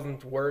precision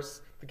wasn't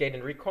worse the gain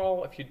in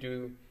recall if you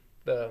do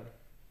the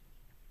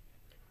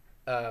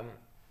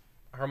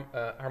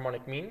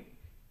harmonic mean,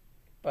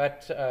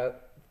 but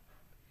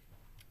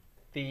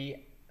the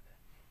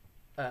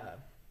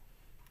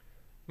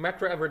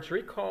macro average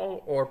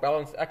recall or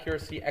balanced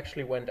accuracy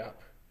actually went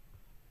up,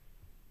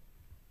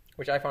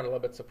 which I found a little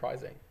bit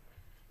surprising.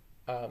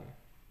 All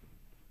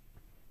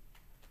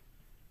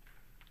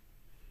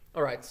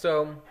right,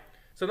 so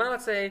now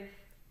let's say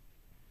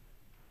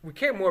we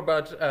care more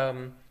about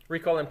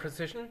recall and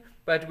precision,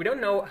 but we don't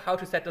know how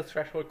to set the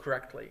threshold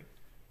correctly.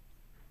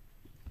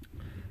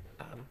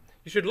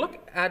 You should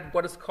look at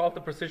what is called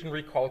the precision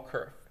recall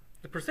curve.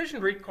 The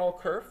precision recall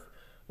curve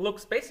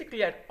looks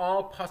basically at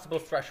all possible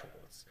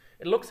thresholds.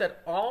 It looks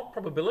at all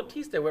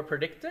probabilities that were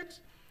predicted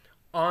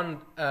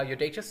on your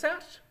data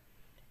set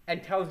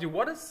and tells you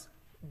what is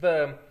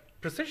the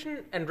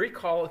precision and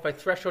recall if I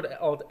threshold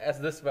out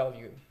as this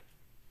value.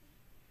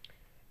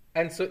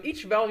 And so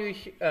each value,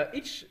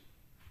 each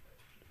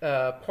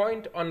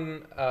point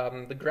on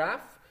the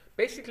graph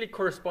basically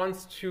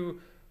corresponds to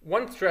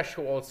one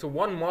threshold, so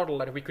one model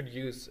that we could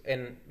use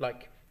in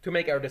to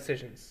make our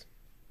decisions.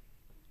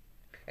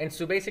 And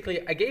so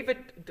basically, I gave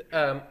it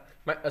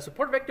a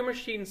support vector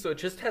machine, so it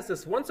just has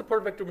this one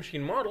support vector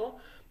machine model,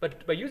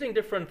 but by using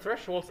different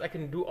thresholds, I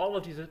can do all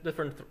of these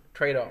different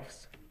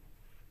trade-offs.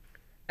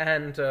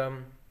 And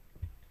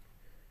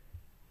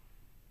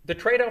the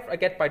trade-off I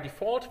get by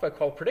default, if I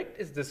call predict,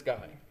 is this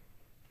guy.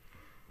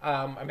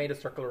 I made a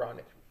circle around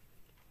it.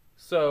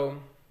 So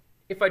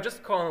if I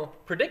just call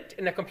predict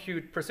and I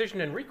compute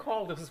precision and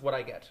recall, this is what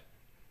I get.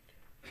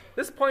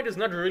 This point is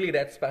not really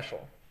that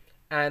special.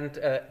 And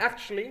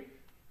actually,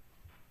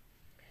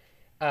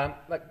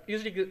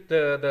 usually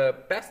the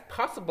best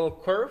possible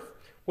curve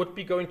would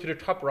be going to the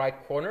top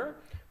right corner,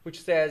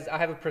 which says I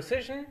have a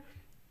precision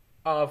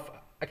of,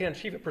 I can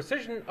achieve a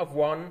precision of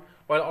 1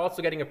 while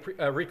also getting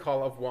a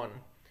recall of 1.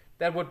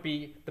 That would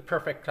be the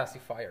perfect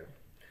classifier.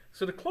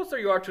 So the closer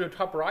you are to the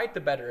top right, the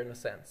better in a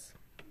sense.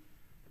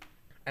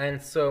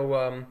 And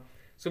so,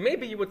 so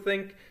maybe you would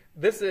think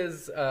this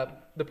is,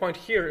 the point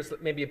here is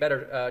maybe a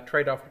better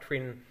trade-off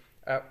between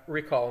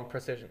recall and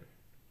precision.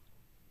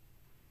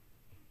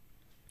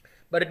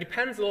 But it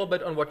depends a little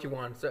bit on what you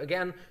want. So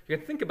again, you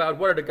can think about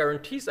what are the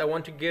guarantees I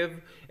want to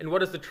give and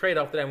what is the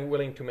trade-off that I'm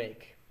willing to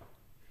make.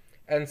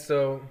 And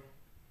so,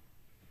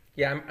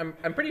 yeah,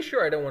 I'm pretty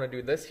sure I don't want to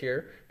do this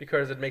here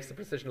because it makes the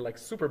precision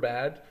super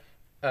bad.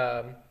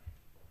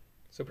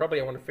 So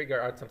probably I want to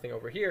figure out something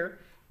over here.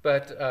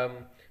 But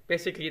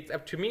basically, it's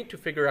up to me to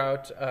figure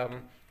out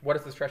what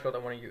is the threshold I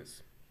want to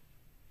use.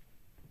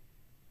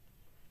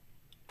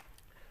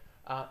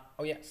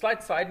 Oh yeah,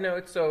 side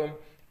note. So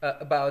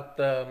about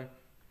the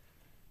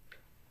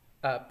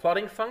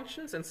plotting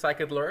functions in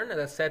scikit-learn. As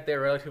I said,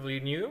 they're relatively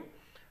new.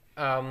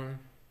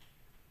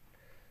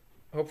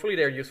 Hopefully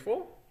they're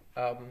useful.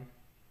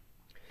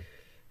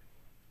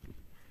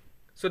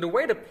 So the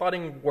way the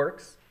plotting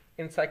works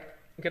in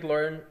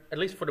scikit-learn, at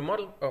least for the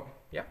model. Oh,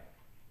 yeah?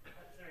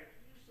 Sorry,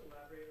 can you just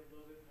elaborate a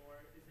little bit more?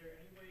 Is there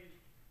any way,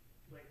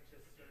 like, to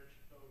search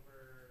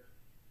over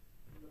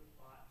the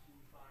plot to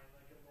find,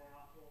 like, a more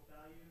optimal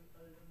value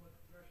other than what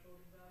the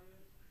thresholding value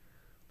is?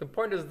 The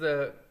point is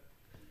the...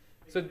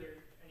 Like, so is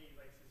there any,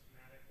 like,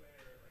 systematic way,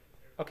 or, like,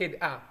 is there... Okay,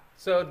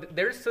 so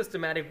there's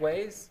systematic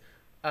ways,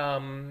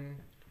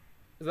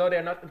 though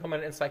they're not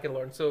implemented in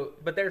scikit-learn. So,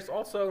 but there's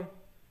also...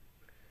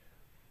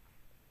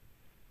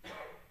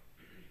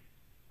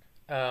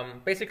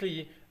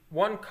 basically,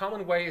 one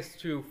common way is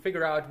to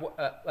figure out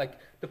like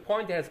the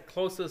point that has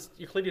closest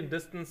Euclidean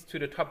distance to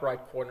the top right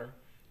corner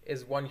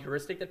is one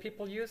heuristic that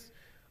people use.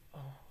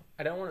 Oh,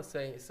 I don't want to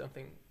say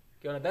something.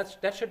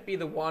 That should be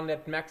the one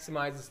that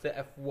maximizes the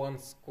F1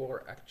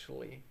 score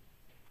actually,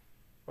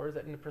 or is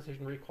that in the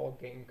precision recall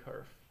gain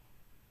curve?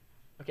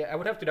 Okay, I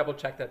would have to double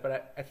check that,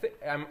 but I think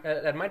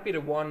that might be the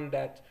one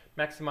that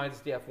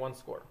maximizes the F1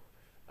 score.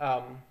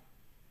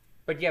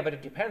 But yeah, but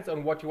it depends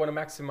on what you want to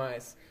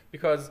maximize.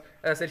 Because,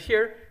 as I said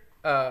here,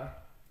 I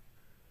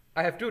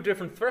have two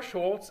different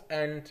thresholds,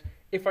 and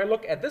if I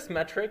look at this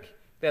metric,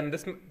 then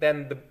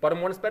the bottom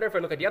one is better. If I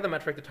look at the other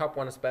metric, the top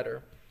one is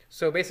better.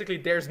 So basically,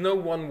 there's no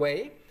one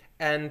way,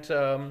 and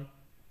okay,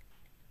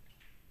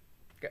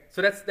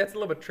 so that's a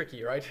little bit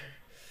tricky, right?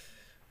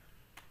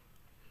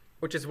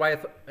 Which is why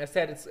I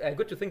said it's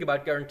good to think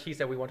about guarantees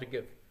that we want to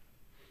give.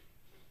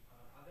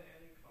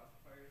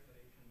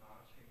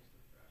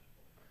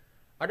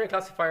 Are there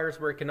classifiers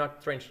where you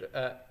cannot change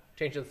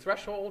the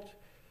threshold?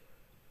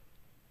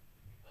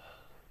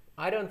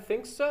 I don't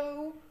think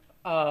so.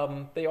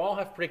 They all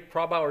have predict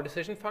proba or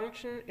decision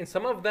function. In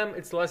some of them,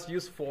 it's less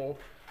useful.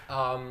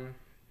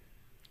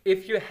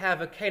 If you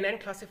have a KNN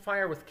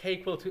classifier with k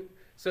equal to...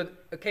 So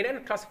a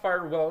KNN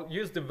classifier will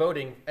use the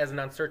voting as an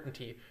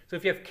uncertainty. So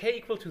if you have k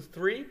equal to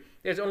 3,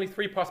 there's only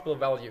 3 possible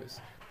values.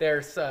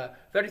 There's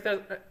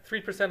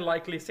 33%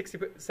 likely,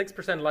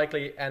 66%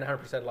 likely, and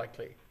 100%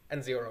 likely,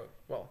 and 0.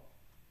 Well...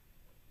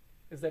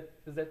 Is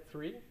that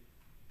 3?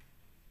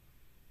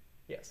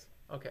 Yes.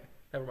 Okay.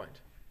 Never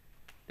mind.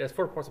 There's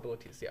 4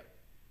 possibilities. Yeah.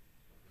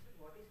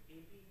 What is AB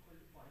equal to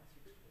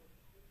 0.64?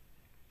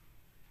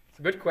 It's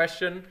a good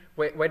question.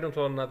 Wait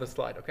until another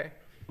slide. Okay.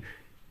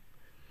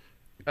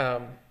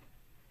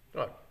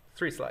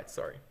 3 slides.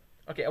 Sorry.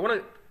 Okay. I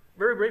want to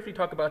very briefly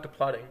talk about the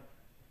plotting.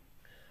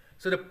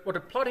 So what the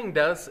plotting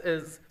does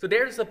is, so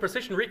there's a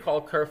precision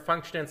recall curve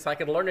function in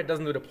scikit-learn that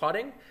doesn't do the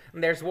plotting,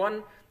 and there's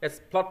one that's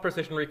plot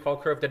precision recall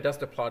curve that does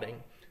the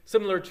plotting,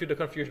 similar to the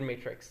confusion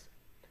matrix.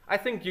 I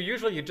think you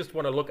just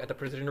want to look at the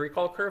precision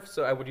recall curve,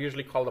 so I would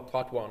usually call the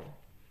plot 1.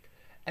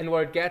 And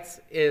what it gets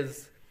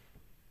is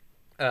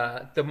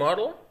the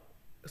model.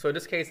 So in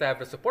this case, I have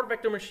the support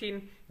vector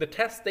machine, the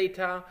test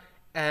data,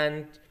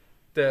 and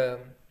the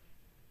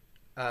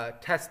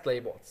test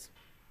labels.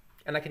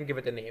 And I can give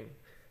it a name.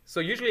 So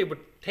usually it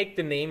would take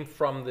the name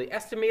from the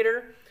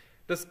estimator.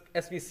 This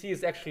SVC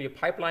is actually a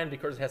pipeline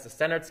because it has a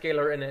standard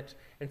scalar in it.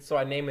 And so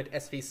I name it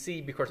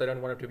SVC because I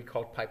don't want it to be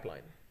called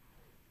pipeline.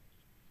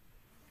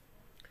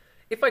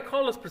 If I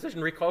call this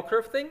precision recall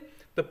curve thing,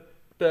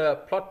 the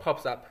plot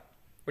pops up,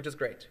 which is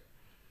great.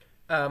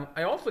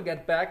 I also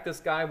get back this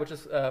guy, which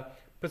is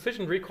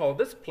precision recall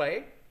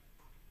display.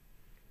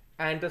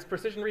 And this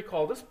precision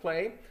recall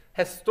display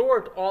has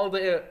stored all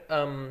the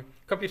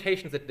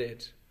computations it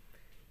did.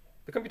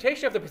 The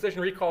computation of the precision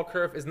recall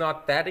curve is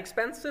not that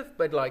expensive,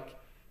 but like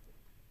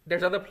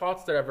there's other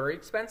plots that are very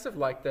expensive,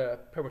 like the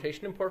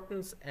permutation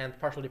importance and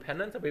partial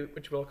dependence,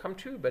 which we'll come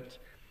to. But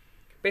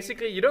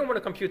basically, you don't want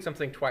to compute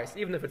something twice,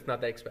 even if it's not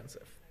that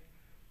expensive.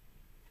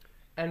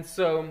 And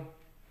so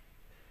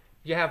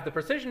you have the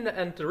precision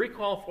and the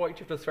recall for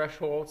each of the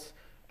thresholds,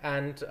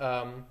 and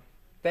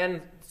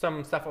then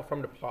some stuff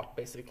from the plot,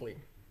 basically.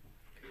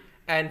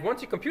 And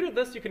once you computed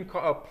this, you can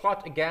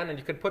plot again, and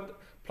you can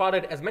plot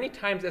it as many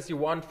times as you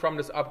want from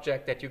this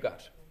object that you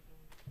got.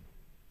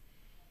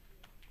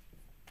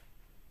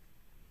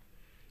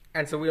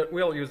 And so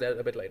we'll use that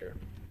a bit later.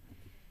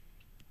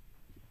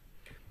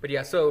 But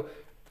yeah, so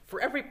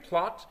for every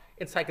plot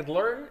in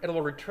scikit-learn, it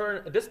will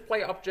return a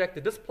display object.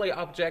 The display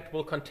object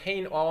will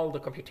contain all the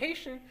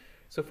computation.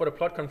 So for the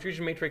plot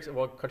confusion matrix, it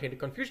will contain the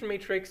confusion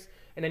matrix,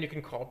 and then you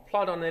can call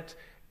plot on it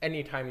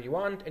anytime you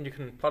want, and you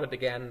can plot it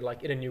again,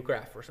 like in a new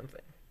graph or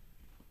something.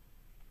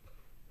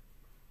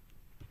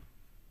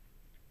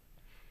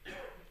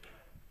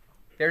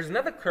 There's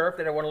another curve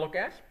that I want to look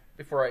at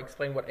before I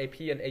explain what AP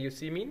and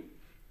AUC mean,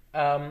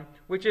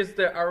 which is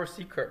the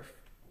ROC curve.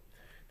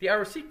 The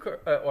ROC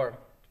curve, or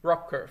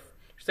ROC curve,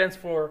 stands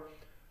for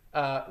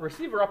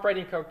receiver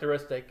operating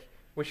characteristic,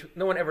 which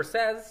no one ever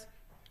says,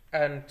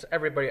 and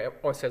everybody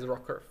always says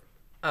ROC curve.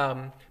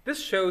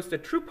 This shows the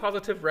true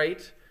positive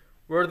rate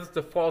versus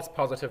the false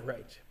positive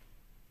rate.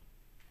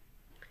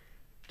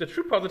 the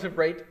true positive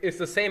rate is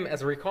the same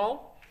as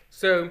recall.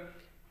 So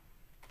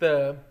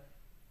the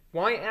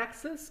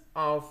y-axis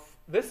of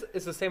this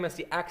is the same as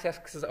the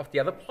x-axis of the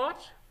other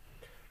plot.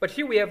 But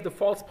here we have the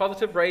false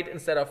positive rate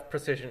instead of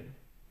precision.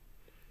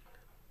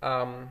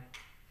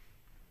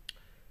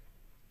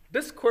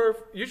 This curve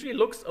usually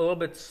looks a little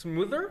bit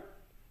smoother,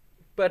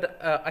 but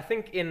I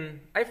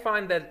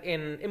find that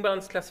in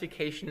imbalance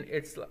classification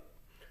it's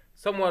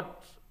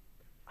somewhat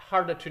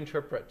harder to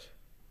interpret.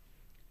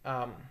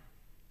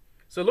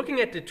 So looking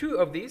at the two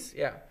of these,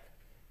 yeah,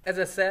 as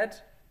I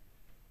said,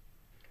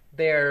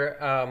 they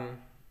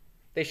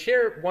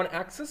share one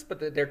axis,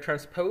 but they're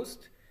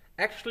transposed.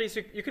 Actually,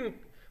 so you can,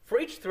 for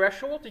each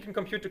threshold, you can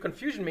compute the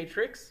confusion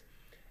matrix,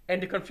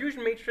 and the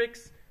confusion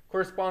matrix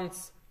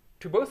corresponds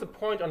to both the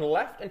point on the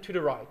left and to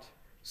the right.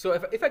 So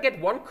if I get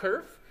one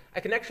curve,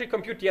 I can actually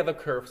compute the other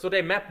curve. So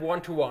they map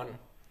one to one,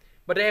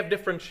 but they have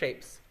different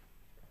shapes.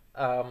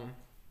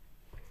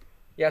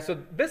 Yeah, so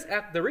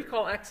the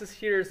recall axis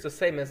here is the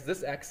same as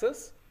this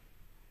axis,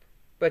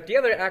 but the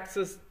other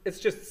axis is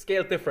just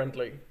scaled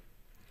differently.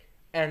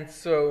 And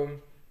so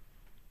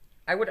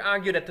I would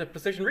argue that the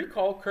precision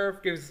recall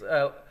curve gives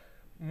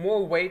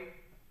more weight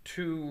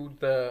to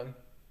the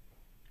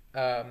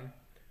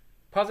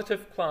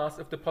positive class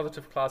if the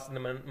positive class is in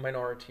the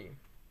minority.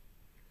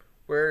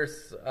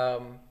 Whereas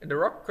in the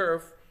ROC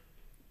curve,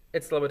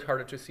 it's a little bit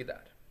harder to see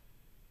that.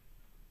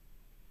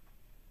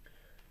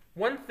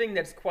 One thing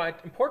that's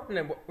quite important,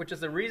 and which is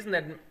the reason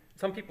that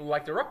some people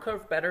like the ROC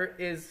curve better,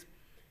 is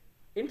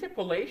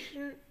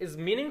interpolation is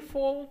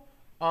meaningful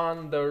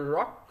on the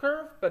ROC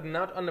curve, but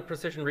not on the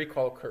precision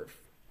recall curve.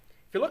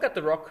 If you look at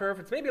the ROC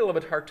curve, it's maybe a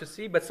little bit hard to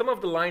see, but some of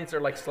the lines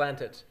are like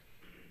slanted.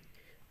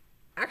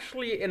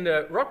 Actually, in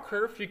the ROC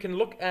curve, you can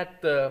look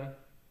at the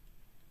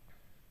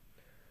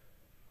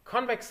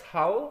convex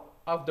hull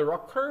of the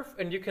ROC curve,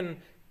 and you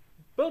can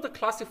build a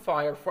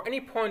classifier for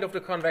any point of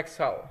the convex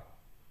hull.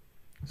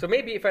 So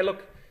maybe if I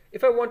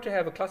want to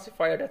have a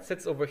classifier that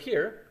sits over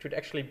here, which would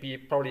actually be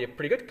probably a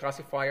pretty good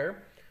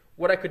classifier,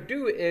 what I could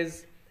do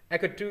is I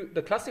could do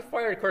the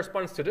classifier that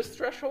corresponds to this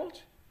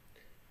threshold,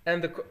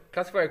 and the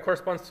classifier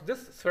corresponds to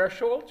this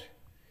threshold,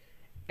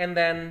 and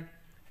then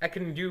I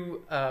can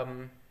do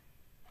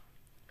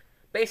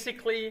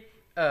basically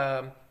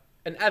an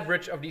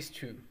average of these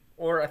two.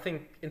 Or I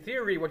think in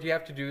theory what you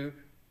have to do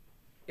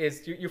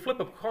is you flip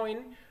a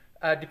coin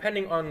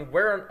depending on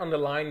where on the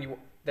line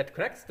that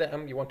connects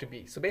them you want to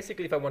be. So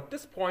basically if I want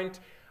this point,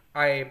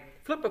 I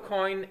flip a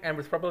coin, and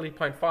with probability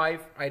 0.5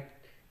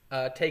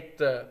 I take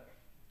the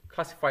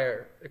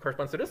classifier that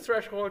corresponds to this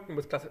threshold, and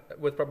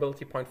with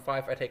probability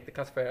 0.5 I take the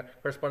classifier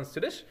that corresponds to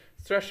this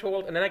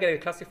threshold, and then I get a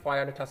classifier,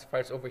 and the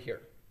classifier is over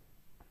here.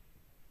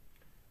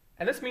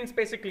 And this means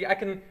basically I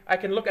can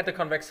look at the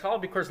convex hull,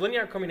 because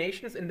linear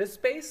combinations in this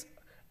space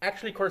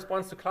actually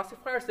corresponds to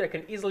classifiers that I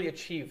can easily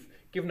achieve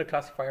given the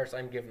classifiers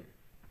I'm given.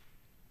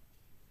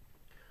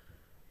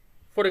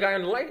 For the guy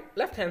on the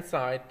left-hand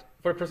side,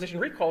 for the precision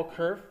recall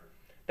curve,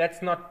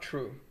 that's not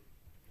true.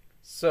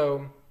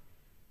 So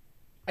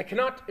I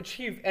cannot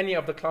achieve any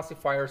of the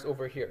classifiers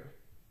over here.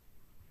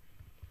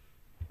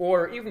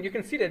 Or even, you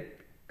can see that it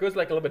goes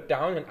like a little bit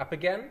down and up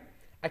again.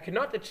 I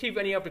cannot achieve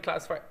any of the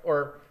classifiers,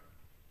 or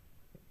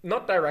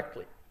not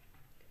directly.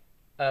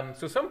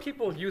 So some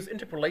people use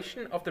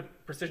interpolation of the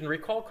precision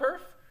recall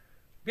curve.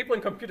 People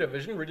in computer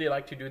vision really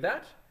like to do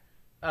that.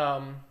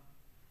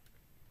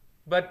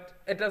 But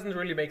it doesn't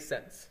really make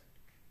sense.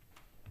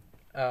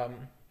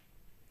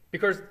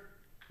 Because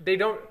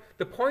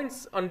the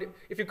points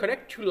if you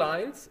connect two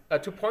lines,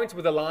 2 points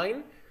with a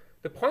line,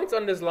 the points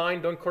on this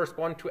line don't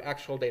correspond to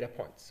actual data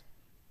points.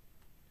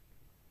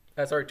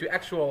 To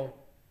actual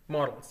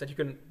models that you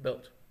can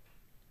build.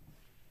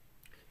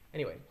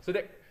 Anyway,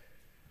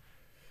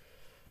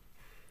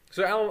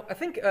 I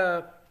think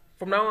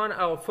from now on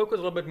I'll focus a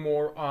little bit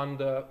more on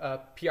the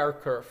PR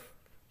curve,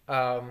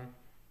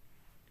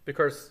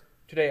 because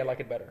today I like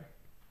it better.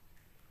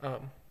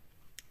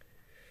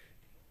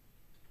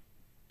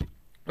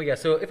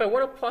 So if I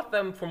want to plot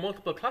them for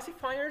multiple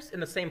classifiers in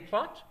the same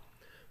plot,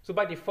 so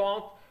by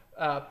default,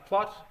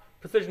 plot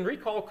precision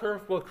recall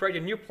curve will create a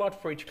new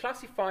plot for each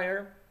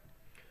classifier.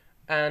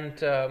 And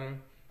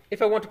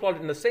if I want to plot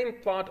it in the same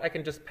plot, I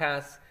can just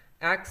pass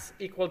x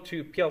equal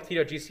to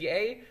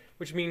plt.gca,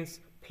 which means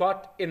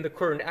plot in the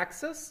current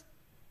axis,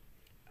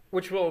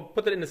 which will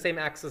put it in the same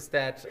axis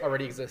that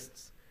already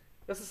exists.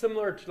 This is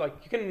similar to,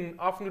 you can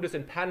often do this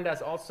in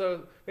pandas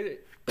also. You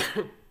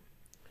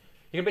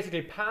can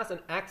basically pass an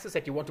axis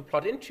that you want to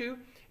plot into,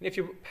 and if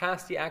you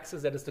pass the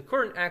axis that is the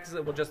current axis,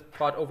 it will just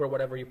plot over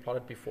whatever you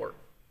plotted before.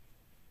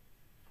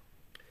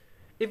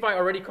 If I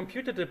already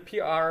computed the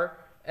PR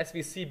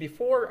SVC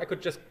before, I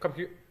could just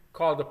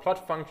call the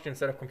plot function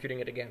instead of computing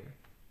it again.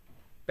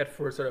 But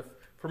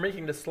for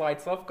making the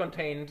slide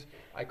self-contained,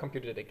 I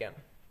computed it again.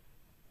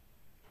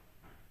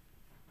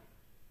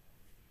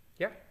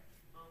 Yeah?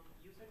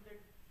 You said that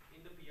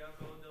in the PR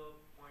curve, the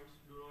points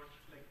do not,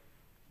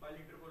 while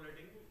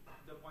interpolating,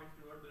 the points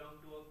do not belong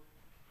to a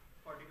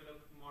particular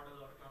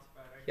model or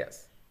classifier, right?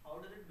 Yes. How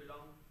does it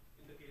belong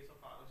in the case of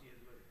ROC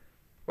as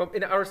well? Well,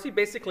 in RC,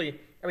 basically,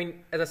 I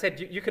mean, as I said,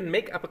 you can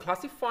make up a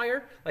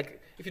classifier. Like,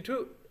 if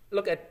you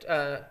look at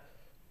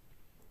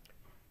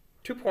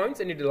 2 points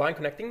and you do the line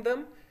connecting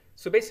them,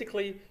 so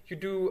basically you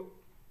do,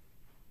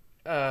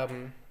 as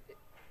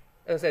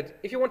I said,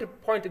 if you want a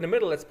point in the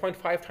middle that's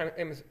 0.5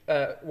 times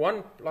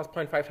 1 plus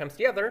 0.5 times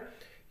the other,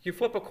 you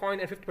flip a coin,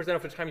 and 50%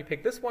 of the time you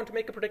pick this one to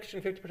make a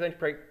prediction, 50%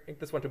 you pick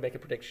this one to make a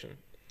prediction.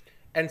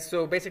 And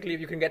so basically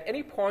you can get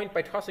any point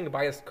by tossing a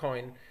biased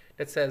coin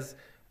that says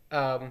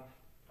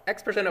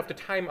X% of the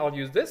time I'll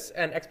use this,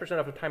 and X%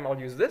 of the time I'll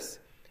use this.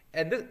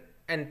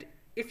 And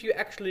if you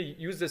actually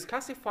use this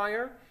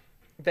classifier,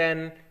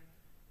 then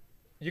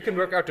you can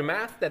work out the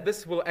math that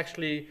this will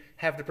actually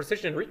have the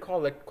precision and recall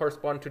that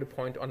correspond to the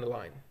point on the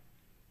line.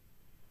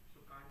 So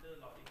can't the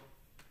logic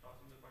of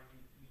tossing the point be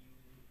used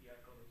in the PR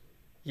curve as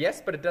well?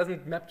 Yes, but it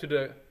doesn't map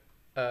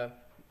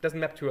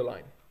to a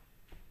line.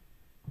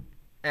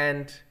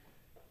 And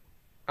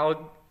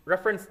I'll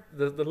reference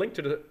the link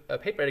to the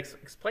paper that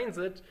explains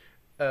it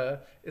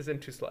is in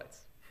 2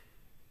 slides.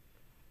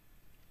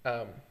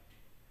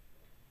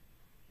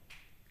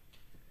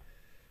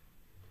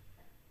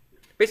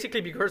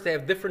 Basically, because they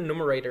have different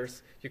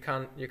numerators, you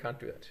can't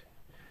do it.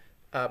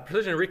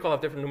 Precision and recall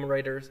have different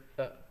numerators,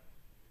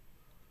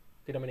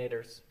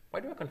 denominators.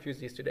 Why do I confuse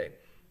these today?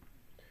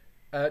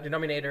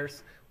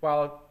 Denominators,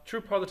 while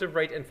true positive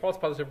rate and false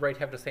positive rate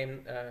have the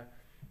same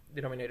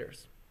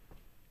denominators.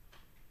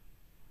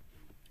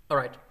 All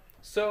right,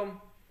 so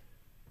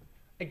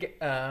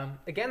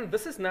again,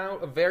 this is now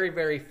a very,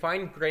 very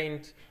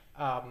fine-grained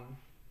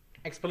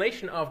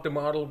explanation of the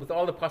model with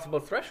all the possible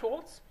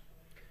thresholds.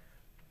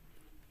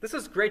 This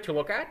is great to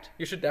look at.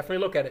 You should definitely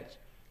look at it.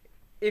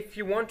 If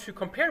you want to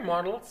compare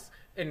models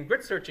in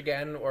grid search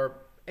again, or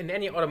in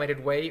any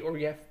automated way, or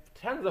you have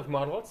tons of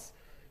models,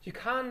 you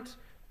can't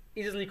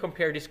easily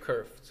compare these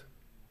curves.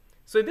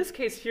 So in this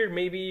case here,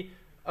 maybe,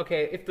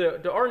 okay, if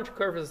the orange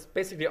curve is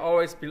basically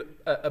always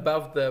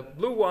above the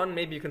blue one,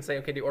 maybe you can say,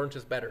 okay, the orange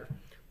is better.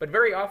 But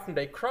very often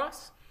they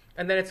cross,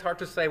 and then it's hard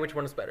to say which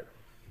one is better.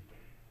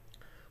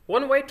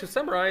 One way to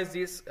summarize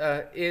these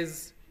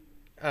is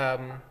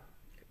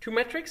 2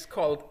 metrics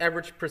called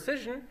average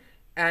precision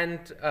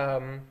and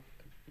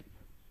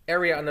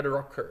area under the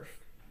ROC curve.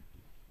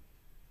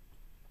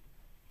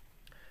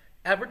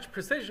 Average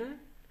precision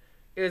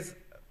is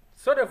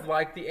sort of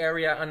like the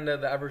area under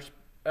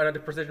the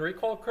precision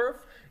recall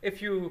curve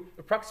if you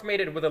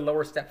approximate it with a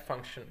lower step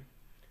function.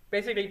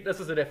 Basically, this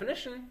is the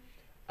definition.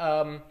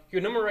 You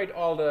enumerate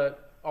all the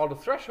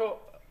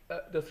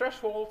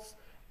thresholds,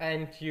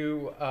 and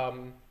you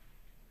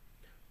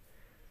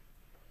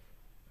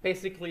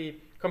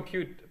basically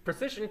compute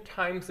precision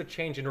times the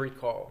change in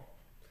recall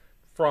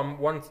from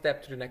one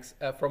step to the next,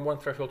 from one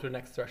threshold to the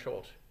next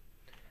threshold.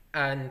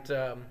 And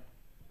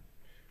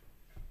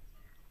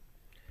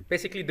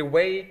basically, the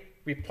way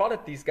we plotted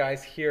these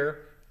guys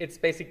here, it's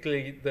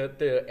basically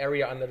the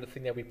area under the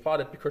thing that we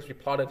plotted, because we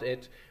plotted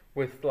it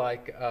with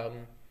like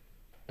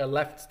a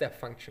left step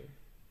function.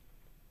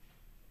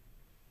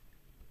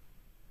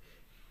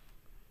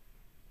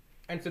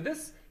 And so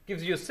this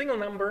gives you a single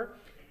number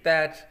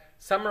that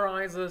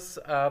summarizes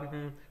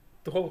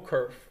the whole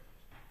curve.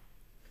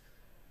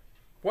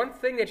 One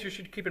thing that you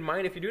should keep in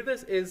mind if you do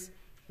this is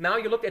now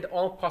you look at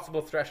all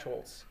possible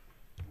thresholds.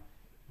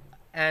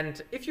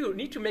 And if you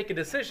need to make a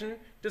decision,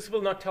 this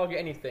will not tell you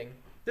anything.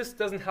 This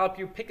doesn't help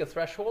you pick a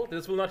threshold.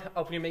 This will not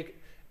help you make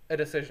a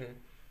decision.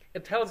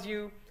 It tells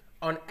you,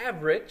 on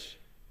average,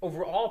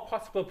 over all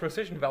possible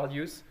precision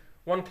values,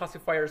 one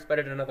classifier is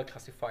better than another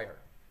classifier.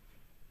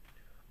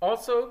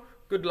 Also,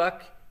 good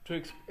luck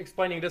to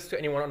explaining this to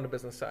anyone on the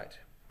business side.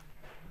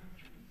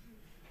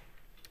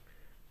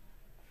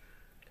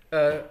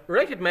 A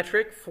related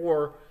metric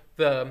for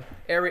the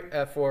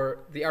area for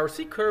the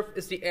RC curve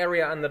is the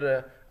area under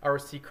the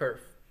RC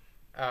curve.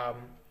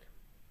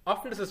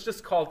 Often this is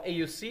just called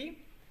AUC.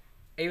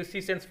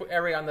 AUC stands for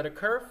area under the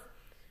curve.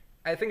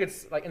 I think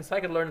it's like in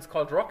scikit-learn it's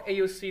called ROC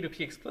AUC to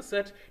be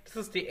explicit. This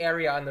is the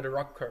area under the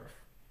ROC curve.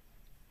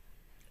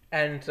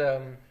 And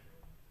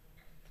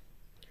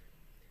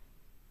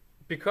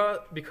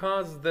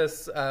because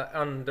this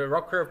on the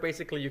ROC curve,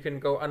 basically you can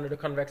go under the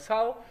convex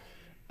hull.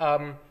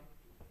 I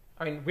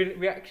mean,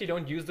 we actually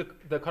don't use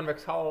the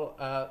convex hull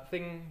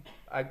thing.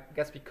 I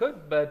guess we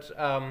could, but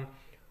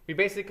we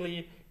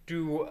basically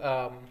do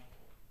a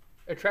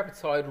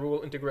trapezoid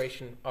rule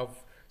integration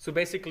of. So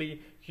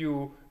basically,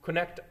 you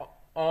connect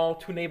all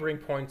 2 neighboring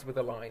points with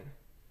a line.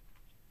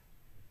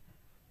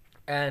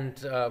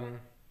 And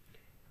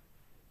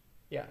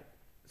yeah,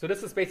 so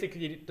this is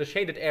basically the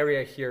shaded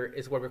area here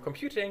is what we're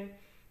computing.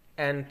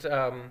 And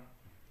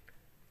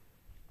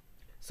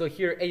so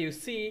here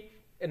AUC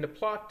in the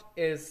plot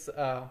is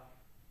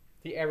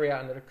the area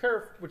under the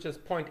curve, which is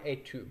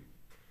 0.82.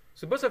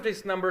 So both of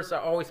these numbers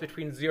are always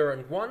between 0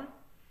 and 1.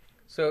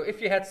 So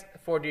if you had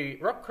for the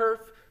ROC curve,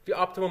 the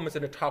optimum is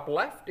in the top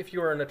left. If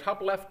you are in the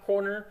top left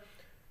corner,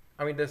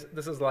 I mean,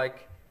 this is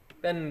like,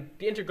 then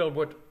the integral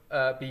would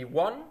be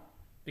 1,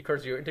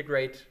 because you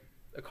integrate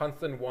a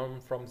constant 1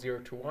 from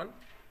 0 to 1.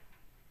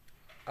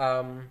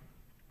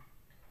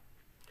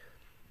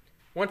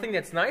 one thing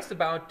that's nice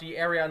about the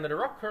area under the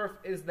ROC curve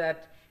is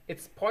that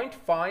it's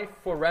 0.5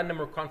 for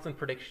random or constant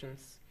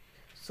predictions.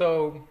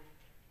 So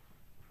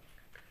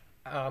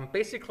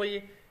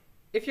basically,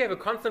 if you have a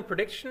constant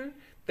prediction,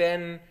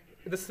 then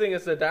this thing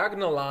is a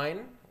diagonal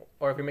line,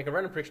 or if you make a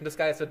random prediction, this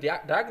guy is a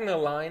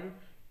diagonal line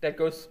that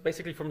goes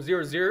basically from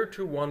 0, 0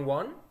 to 1,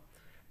 1.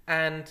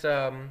 And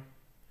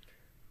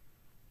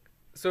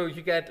so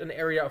you get an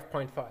area of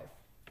 0.5.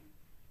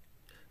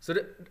 So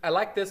I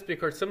like this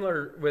because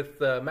similar with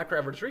the macro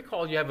average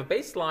recall, you have a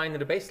baseline,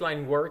 and the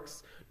baseline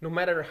works no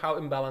matter how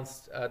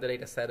imbalanced the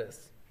data set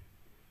is.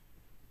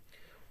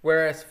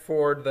 Whereas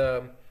for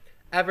the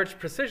average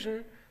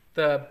precision,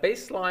 the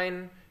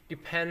baseline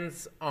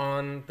depends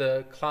on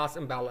the class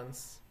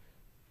imbalance.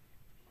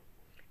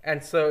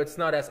 And so it's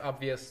not as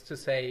obvious to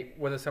say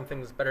whether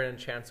something is better than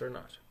chance or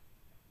not.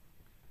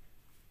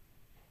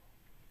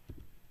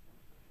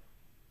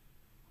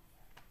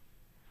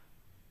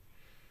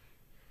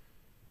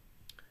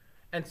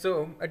 And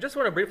so I just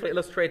want to briefly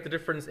illustrate the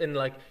difference in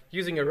like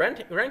using a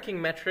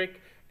ranking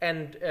metric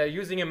and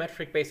using a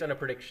metric based on the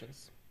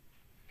predictions.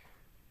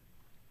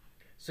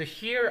 So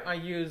here I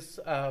use,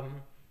 I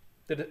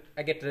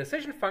get the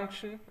decision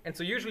function, and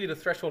so usually the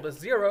threshold is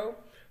 0.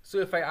 So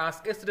if I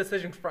ask, is the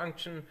decision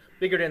function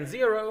bigger than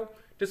 0,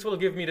 this will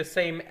give me the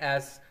same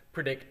as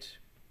predict,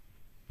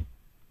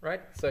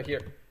 right? So here,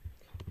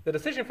 the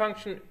decision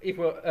function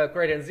equal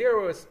greater than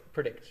 0 is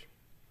predict.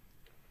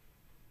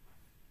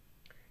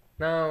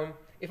 Now,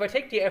 if I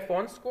take the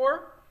F1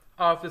 score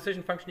of the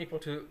decision function equal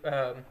to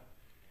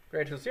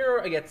greater to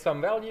 0, I get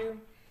some value.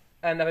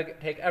 And if I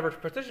take average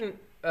precision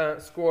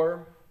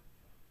score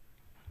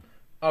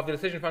of the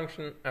decision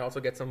function, I also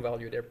get some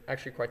value. They're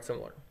actually quite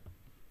similar.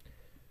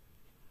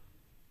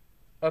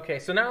 Okay,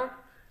 so now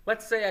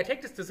let's say I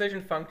take this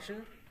decision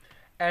function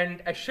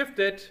and I shift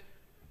it,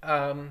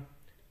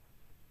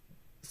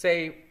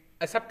 say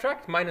I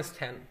subtract minus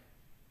 10.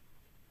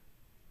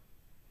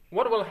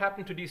 What will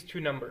happen to these two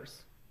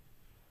numbers?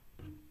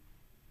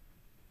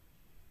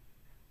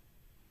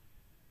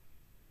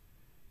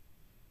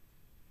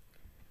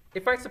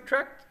 If I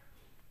subtract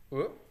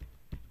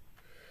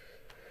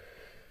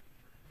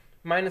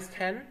minus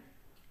 10,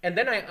 and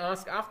then I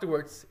ask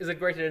afterwards, is it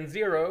greater than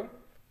 0?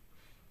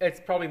 It's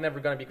probably never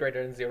going to be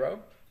greater than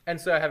 0.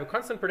 And so I have a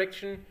constant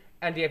prediction,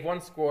 and the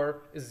F1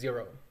 score is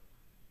 0.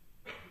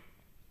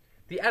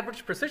 The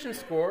average precision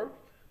score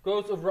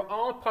goes over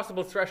all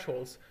possible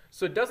thresholds,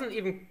 so it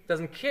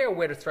doesn't care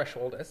where the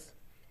threshold is,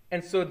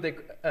 and so the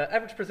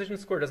average precision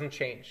score doesn't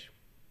change.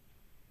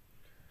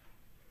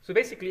 So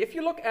basically, if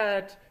you look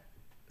at,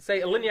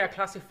 say, a linear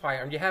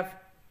classifier, and you have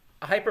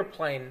a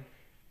hyperplane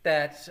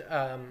that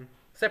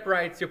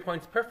separates your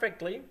points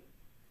perfectly,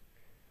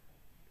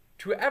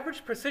 to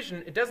average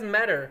precision, it doesn't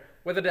matter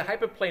whether the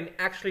hyperplane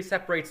actually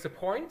separates the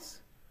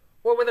points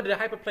or whether the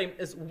hyperplane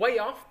is way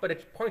off, but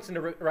it points in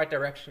the right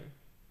direction.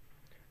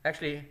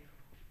 Actually,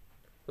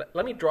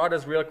 let me draw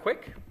this real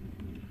quick.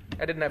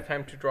 I didn't have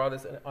time to draw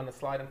this on the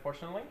slide,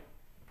 unfortunately.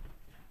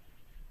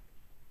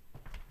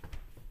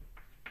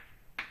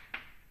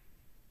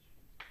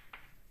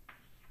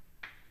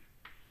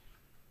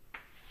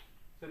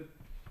 So,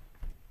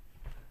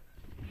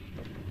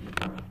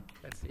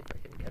 let's see if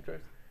I can capture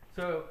it.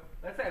 So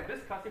let's say I have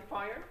this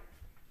classifier,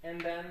 and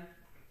then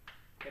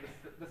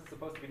this is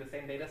supposed to be the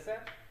same data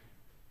set.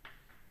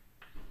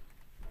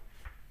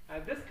 I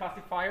have this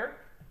classifier.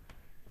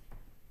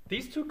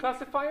 These two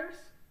classifiers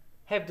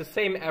have the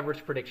same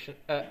average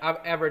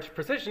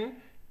precision,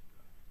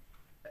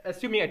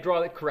 assuming I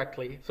draw it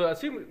correctly. So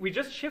assume we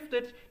just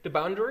shifted the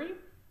boundary.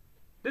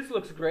 This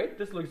looks great.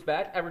 This looks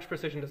bad. Average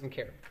precision doesn't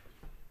care.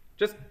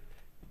 Just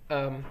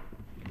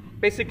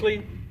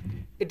basically,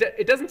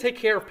 it doesn't take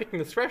care of picking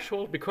the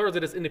threshold because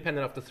it is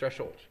independent of the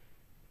threshold.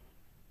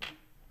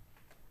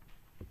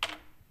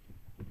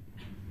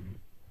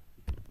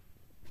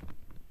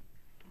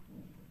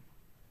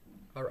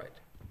 All right.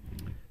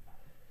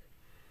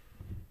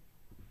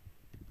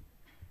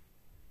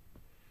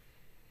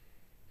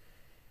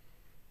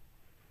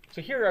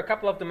 So here are a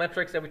couple of the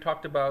metrics that we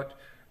talked about.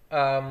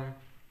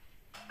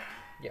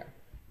 Yeah.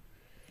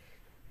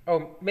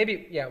 Oh,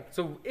 maybe, yeah.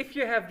 So if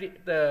you have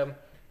the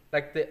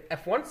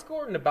F1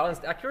 score and the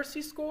balanced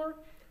accuracy score,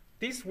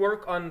 these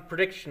work on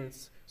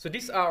predictions. So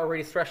these are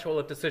already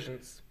threshold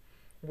decisions.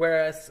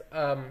 Whereas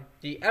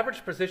the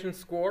average precision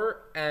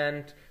score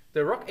and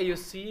the ROC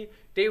AUC,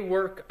 they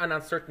work on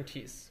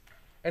uncertainties.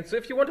 And so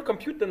if you want to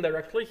compute them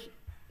directly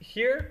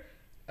here,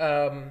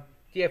 the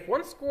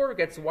F1 score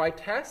gets Y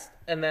test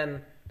and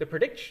then the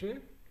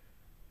prediction,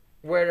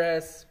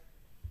 whereas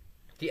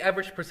the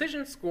average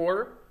precision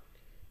score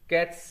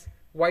gets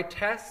Y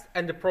test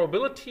and the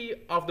probability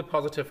of the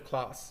positive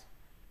class.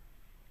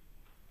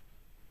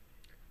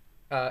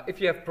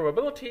 If you have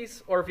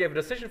probabilities, or if you have a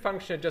decision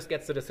function, it just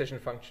gets the decision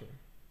function.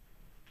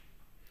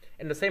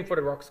 And the same for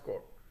the ROC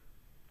score.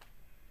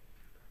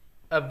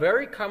 A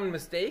very common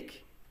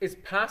mistake is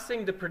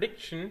passing the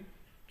prediction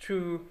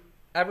to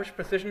average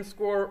precision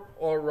score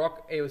or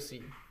ROC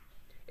AOC.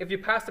 If you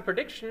pass the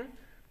prediction,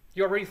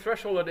 you already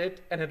thresholded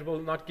it, and it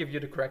will not give you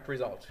the correct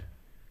result.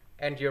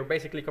 And you're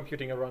basically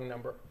computing a wrong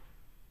number.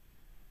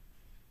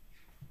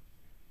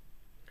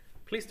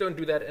 Please don't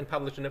do that and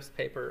publish a NIPS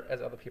paper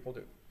as other people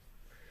do.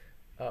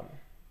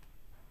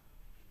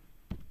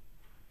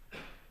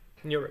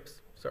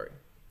 NeurIPS, sorry.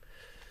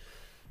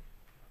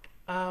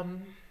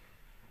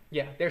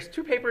 Yeah, there's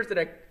two papers that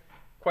I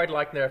quite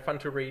like and they're fun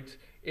to read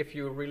if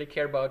you really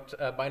care about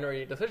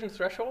binary decision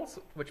thresholds,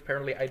 which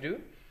apparently I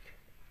do.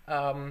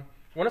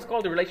 One is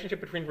called The Relationship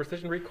Between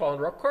Precision Recall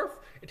and ROC Curve.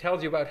 It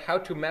tells you about how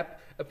to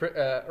map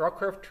a ROC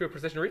curve to a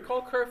precision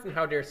recall curve and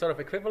how they're sort of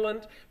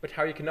equivalent, but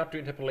how you cannot do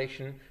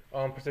interpolation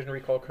on precision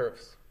recall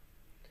curves.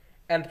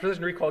 And the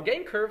precision recall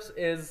gain curves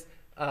is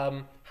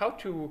how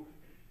to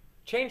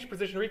change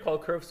precision recall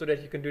curves so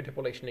that you can do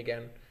interpolation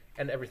again,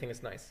 and everything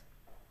is nice.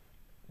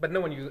 But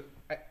no one uses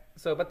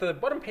but the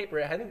bottom paper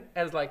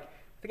has like,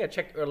 I think I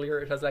checked earlier,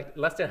 it has like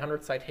less than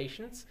 100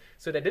 citations.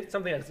 So they did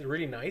something that's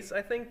really nice,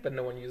 I think, but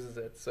no one uses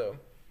it, so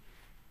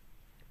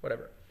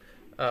whatever.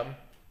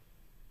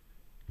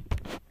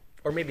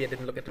 Or maybe I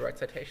didn't look at the right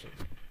citation.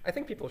 I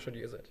think people should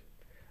use it.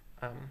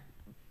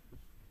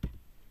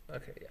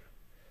 Okay, yeah.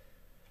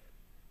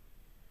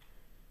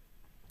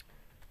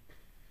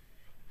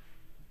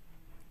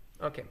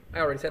 Okay, I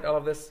already said all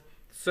of this.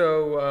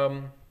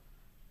 So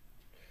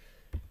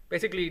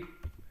basically,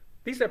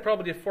 these are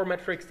probably the four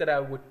metrics that I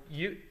would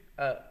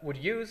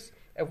use: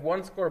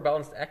 F1 score,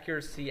 balanced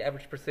accuracy,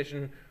 average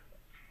precision,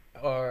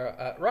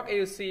 or ROC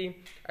AUC.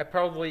 I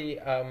probably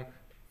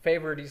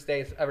favor these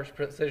days average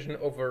precision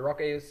over ROC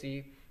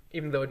AUC,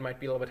 even though it might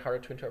be a little bit harder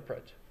to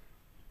interpret.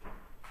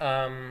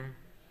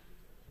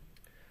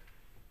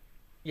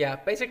 Yeah,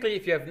 basically,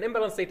 if you have an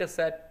imbalanced data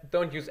set,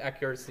 don't use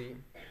accuracy.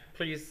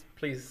 Please,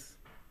 please,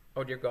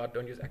 oh dear God,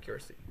 don't use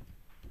accuracy.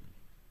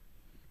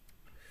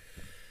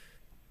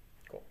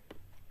 Cool.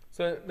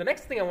 So the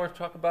next thing I want to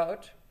talk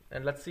about,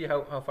 and let's see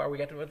how far we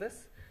get with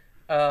this,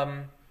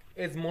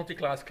 is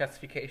multi-class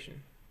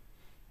classification.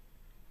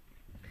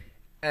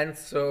 And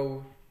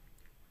so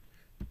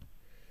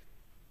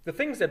the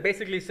things that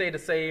basically say the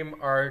same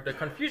are the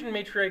confusion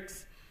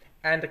matrix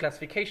and the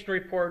classification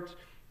report.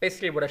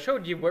 Basically what I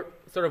showed you were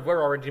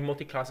already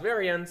multi-class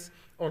variants,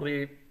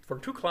 only for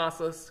two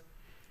classes.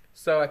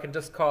 So I can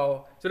just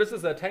call, so this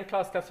is a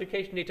 10-class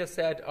classification data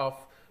set of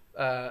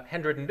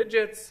handwritten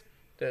digits.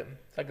 The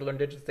scikit-learn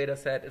digits data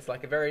set is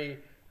like a very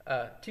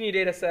teeny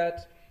data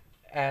set.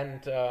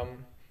 And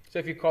so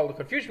if you call the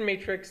confusion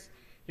matrix,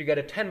 you get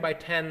a 10 by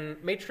 10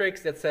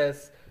 matrix that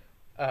says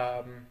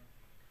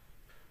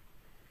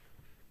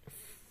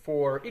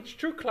for each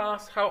true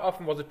class, how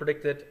often was it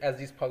predicted as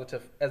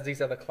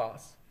these other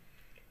class.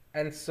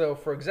 And so,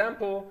 for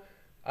example,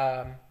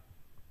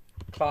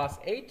 class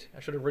 8, I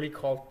should have really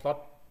called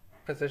plot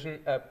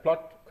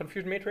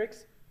confusion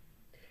matrix.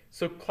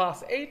 So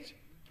class 8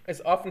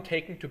 is often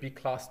taken to be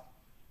class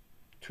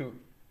 2.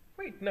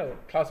 Wait, no,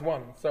 class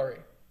 1, sorry.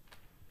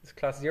 It's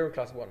class 0,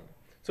 class 1.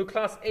 So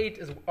class 8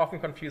 is often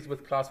confused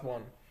with class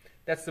 1.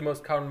 That's the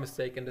most common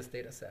mistake in this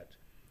data set.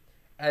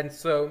 And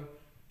so,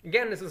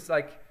 again, this is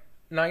like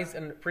nice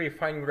and pretty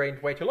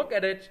fine-grained way to look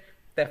at it.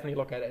 Definitely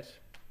look at it.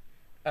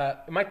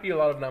 It might be a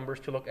lot of numbers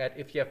to look at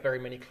if you have very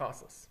many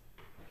classes.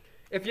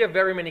 If you have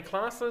very many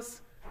classes,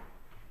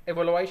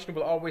 evaluation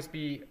will always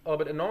be a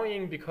little bit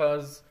annoying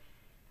because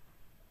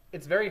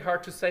it's very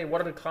hard to say what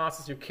are the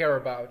classes you care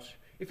about.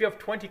 If you have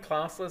 20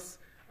 classes,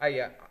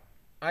 I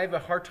have a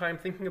hard time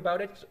thinking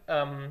about it.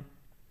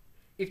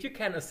 If you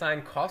can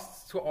assign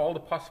costs to all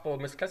the possible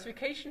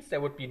misclassifications, that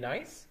would be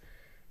nice.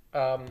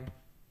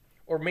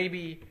 Or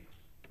maybe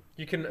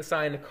you can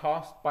assign a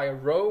cost by a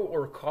row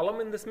or a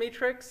column in this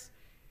matrix.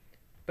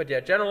 But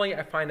yeah, generally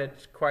I find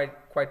it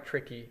quite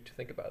tricky to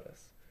think about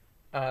this.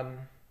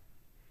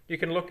 You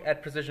can look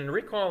at precision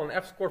recall and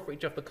F-score for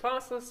each of the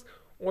classes,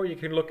 or you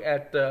can look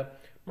at the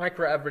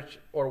macro average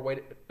or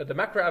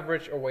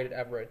weighted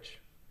average.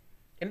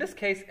 In this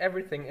case,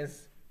 everything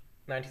is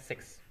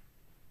 96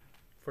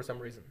 for some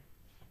reason.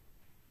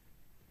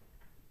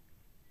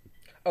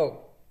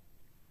 Oh,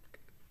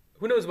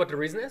 who knows what the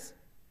reason is?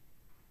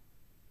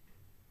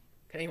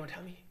 Can anyone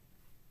tell me?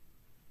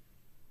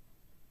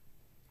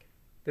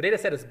 The data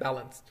set is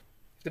balanced.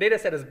 If the data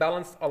set is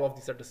balanced, all of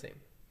these are the same.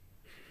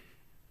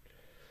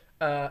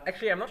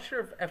 Actually, I'm not sure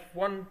if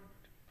F1,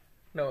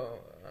 no,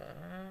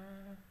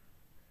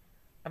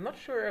 I'm not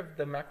sure if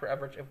the macro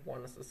average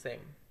F1 is the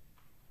same.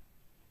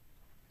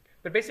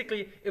 But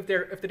basically, if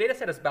the data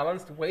set is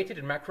balanced, weighted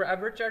and macro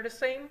average are the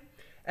same,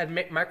 and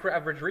macro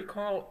average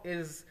recall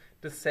is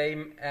the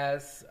same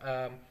as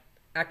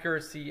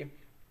accuracy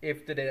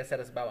if the data set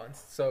is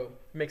balanced. So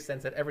it makes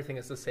sense that everything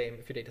is the same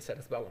if your data set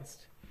is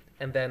balanced.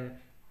 And then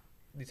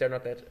these are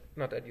not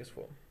that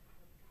useful.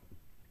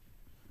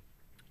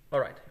 All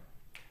right.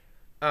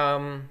 Yeah.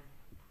 I'm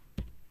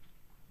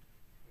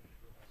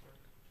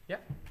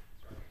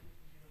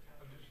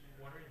just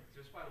wondering,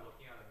 just by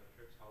looking at a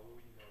matrix, how will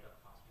we know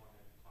that class 1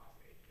 and class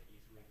 8 can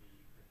easily be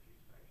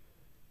confused by each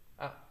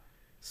other?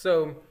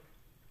 So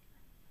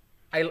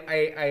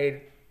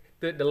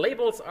the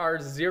labels are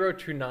 0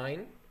 to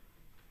 9,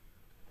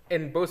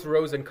 in both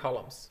rows and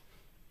columns.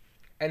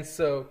 And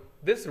so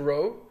this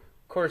row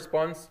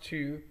corresponds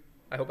to,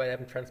 I hope I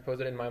haven't transposed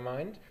it in my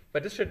mind,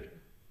 but this should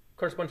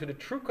correspond to the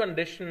true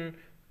condition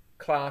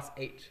class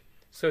 8.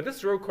 So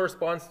this row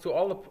corresponds to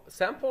all the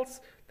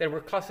samples that were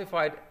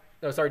classified,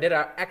 that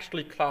are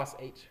actually class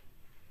 8.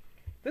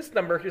 This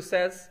number here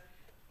says,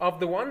 of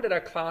the one that are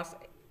class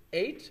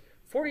 8,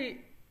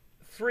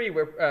 43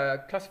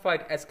 were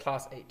classified as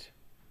class 8.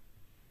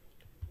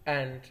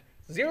 And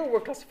 0 were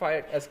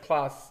classified as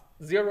class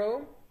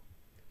 0,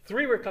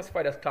 3 were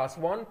classified as class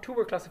 1, 2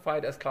 were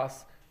classified as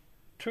class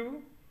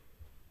 2,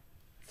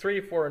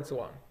 3, 4, and so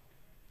on.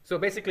 So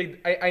basically,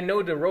 I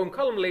know the row and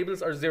column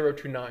labels are 0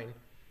 to 9.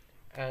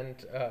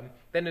 And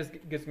then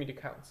it gives me the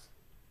counts.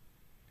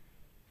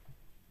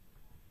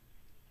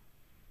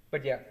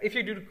 But yeah, if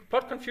you do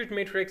plot confusion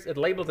matrix, it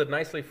labels it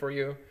nicely for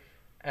you,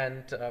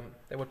 and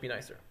that would be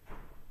nicer.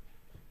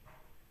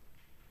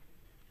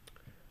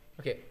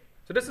 Okay,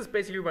 so this is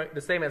basically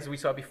the same as we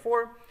saw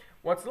before.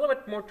 What's a little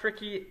bit more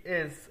tricky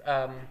is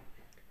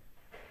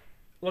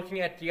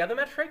looking at the other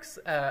metrics,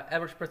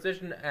 average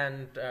precision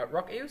and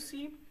ROC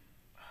AUC.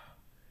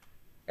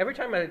 Every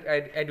time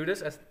I do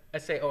this, I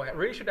say, oh, I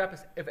really should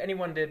ask if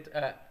anyone did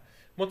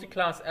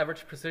multi-class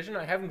average precision.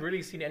 I haven't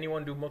really seen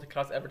anyone do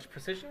multi-class average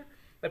precision,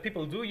 but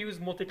people do use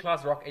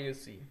multi-class ROC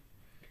AUC.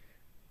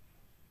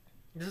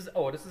 This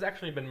has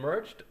actually been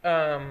merged.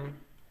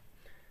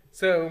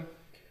 So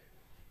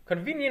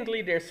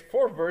conveniently, there's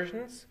 4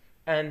 versions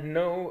and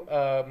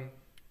no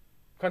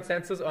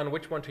consensus on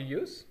which one to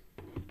use.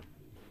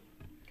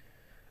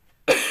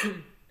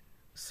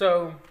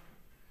 So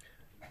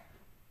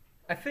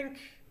I think,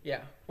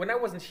 yeah, when I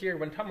wasn't here,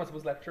 when Thomas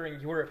was lecturing,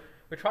 we're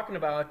talking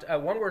about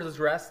 1 versus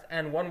rest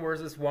and 1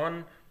 versus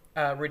 1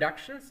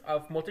 reductions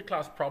of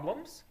multi-class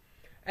problems.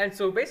 And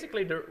so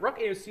basically, the ROC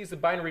AUC is a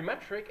binary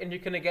metric, and you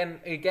can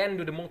again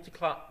do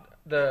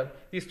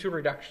these 2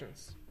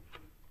 reductions.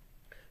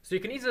 So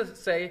you can either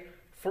say,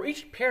 for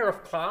each pair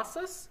of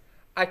classes,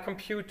 I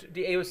compute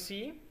the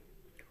AUC,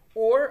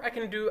 or I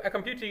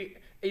compute the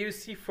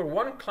AUC for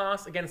 1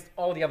 class against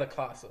all the other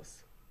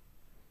classes.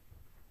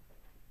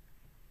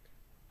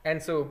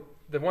 And so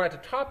the one at the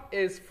top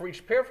is for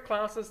each pair of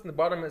classes, and the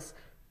bottom is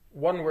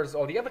 1 versus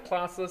all the other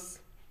classes.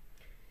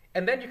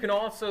 And then you can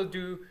also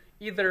do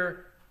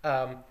either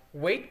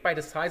weight by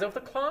the size of the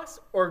class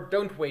or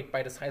don't weight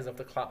by the size of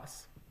the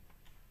class.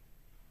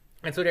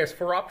 And so there's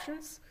 4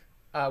 options,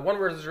 1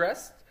 versus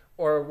rest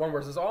or 1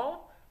 versus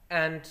all,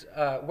 and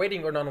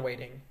weighting or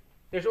non-weighting.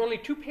 There's only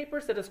 2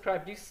 papers that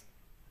describe these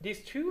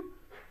 2,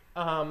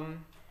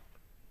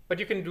 but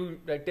you can do,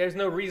 there's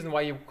no reason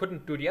why you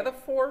couldn't do the other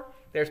 4.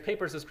 There's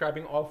papers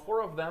describing all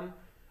 4 of them.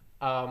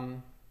 I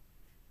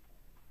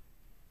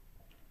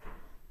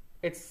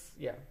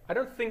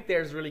don't think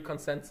there's really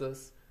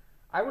consensus.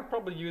 I would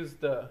probably use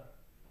the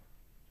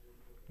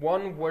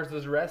 1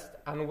 versus rest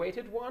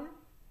unweighted one.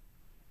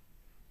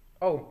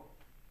 Oh,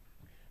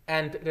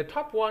 and the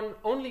top one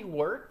only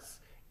works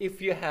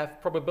if you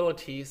have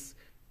probabilities,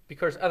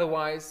 because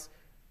otherwise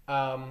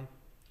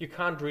you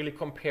can't really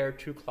compare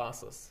 2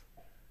 classes.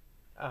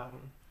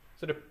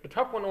 So the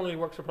top one only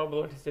works for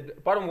probabilities. The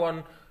bottom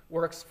one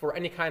works for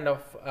any kind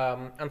of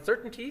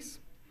uncertainties.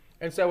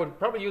 And so I would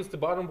probably use the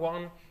bottom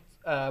one,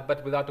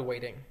 but without the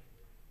weighting.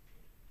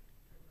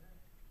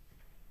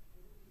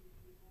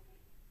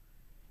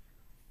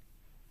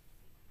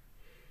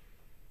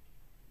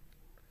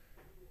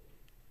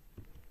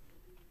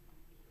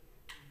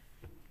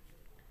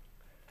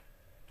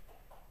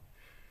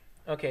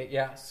 Okay,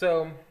 yeah,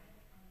 so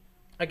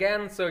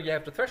again, so you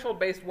have the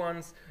threshold-based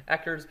ones,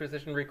 accuracy,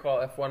 precision,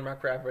 recall, F1,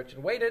 macro average,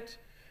 and weighted.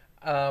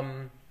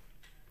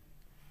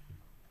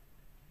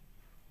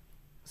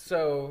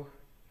 So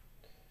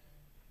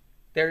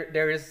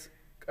there is,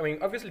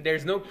 obviously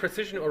there's no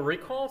precision or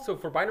recall. So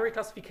for binary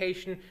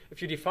classification,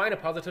 if you define a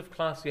positive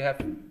class, you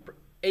have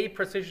A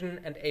precision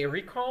and A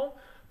recall.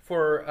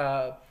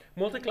 For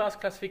multi-class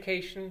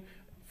classification,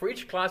 for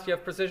each class you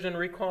have precision and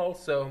recall.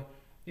 So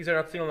these are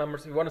not single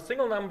numbers. If you want a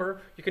single number,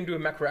 you can do a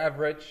macro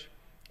average.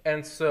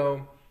 And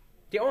so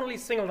the only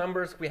single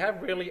numbers we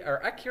have really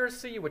are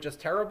accuracy, which is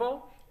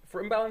terrible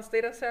for imbalanced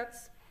data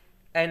sets,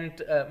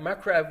 and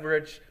macro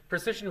average,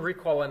 precision,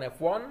 recall, and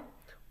F1,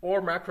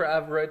 or macro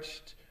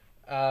averaged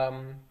ROC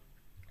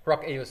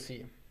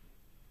AUC,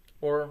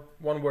 or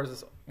 1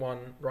 versus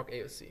 1 ROC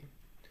AUC.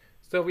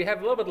 So we have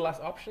a little bit less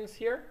options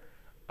here,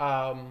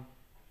 but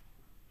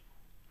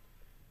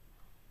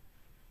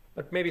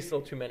maybe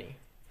still too many.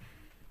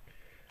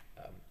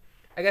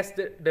 I guess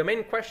the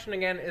main question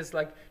again is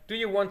like, do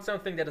you want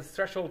something that is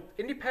threshold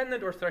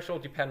independent or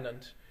threshold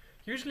dependent?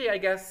 Usually, I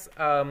guess,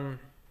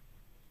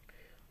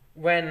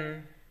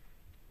 when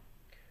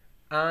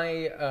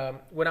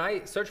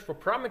I search for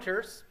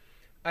parameters,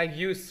 I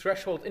use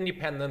threshold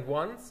independent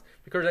ones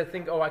because I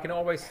think, I can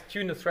always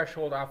tune the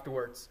threshold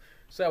afterwards.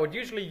 So I would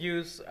usually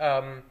use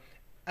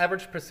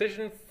average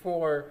precision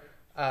for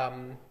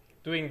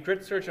doing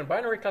grid search and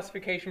binary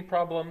classification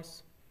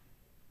problems.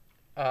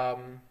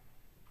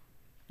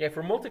 Yeah,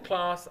 for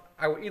multi-class,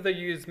 I would either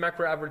use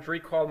macro average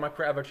recall,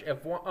 macro average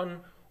F1,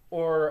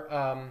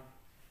 or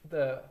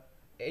the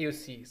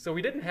AUC. So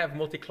we didn't have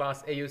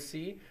multi-class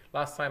AUC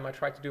last time I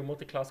tried to do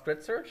multi-class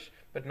grid search,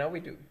 but now we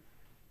do.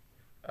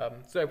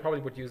 So I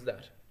probably would use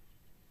that.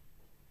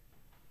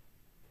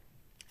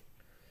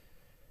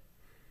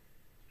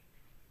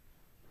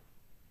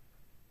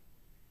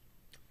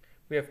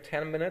 We have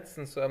 10 minutes,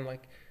 and so I'm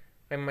like,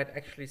 I might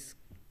actually,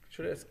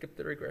 should I skip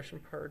the regression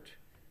part?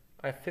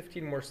 I have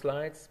 15 more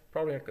slides,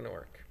 probably not going to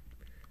work.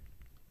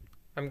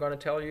 I'm going to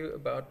tell you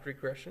about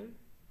regression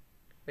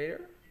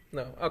later.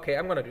 No, okay,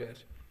 I'm going to do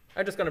it.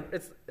 I'm just going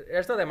to,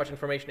 there's not that much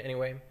information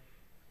anyway.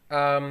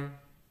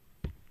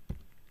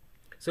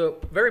 So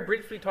very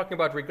briefly talking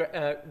about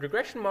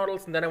regression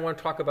models, and then I want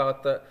to talk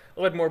about a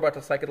little bit more about the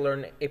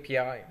scikit-learn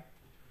API.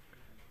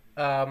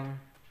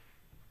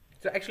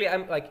 So actually,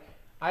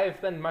 I have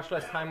spent much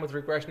less time with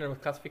regression than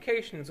with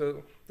classification,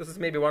 so this is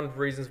maybe one of the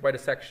reasons why the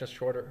section is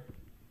shorter.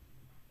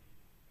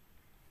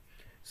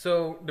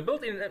 So the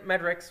built-in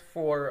metrics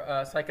for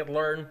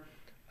scikit-learn,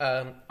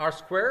 R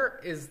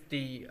square is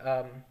the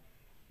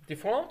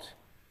default.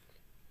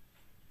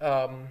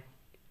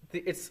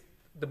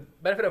 The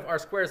benefit of R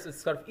square is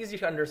it's sort of easy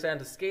to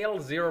understand the scale.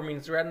 0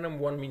 means random,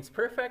 1 means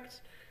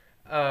perfect.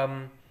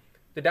 The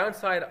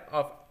downside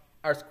of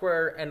R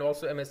square and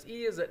also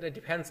MSE is that it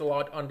depends a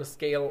lot on the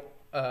scale,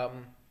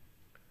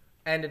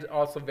 and it's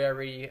also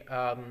very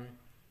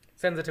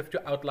sensitive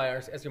to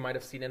outliers, as you might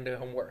have seen in the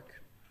homework.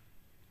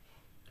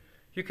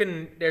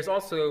 There's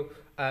also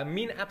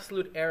mean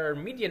absolute error,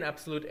 median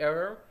absolute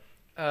error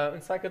in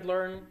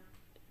scikit-learn.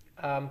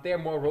 They are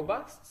more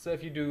robust. So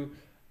if you do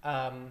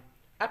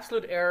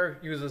absolute error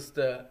uses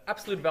the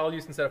absolute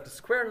values instead of the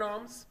square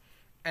norms,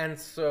 and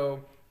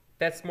so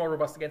that's more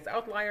robust against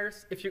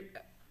outliers. If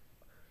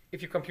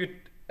you compute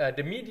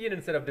the median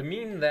instead of the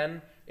mean,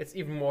 then it's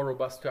even more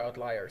robust to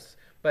outliers.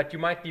 But you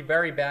might be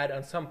very bad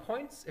on some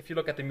points if you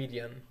look at the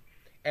median,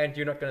 and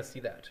you're not going to see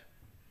that.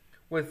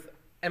 With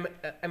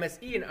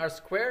MSE and R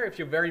square, if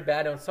you're very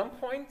bad on some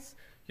points,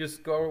 your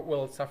score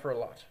will suffer a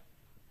lot.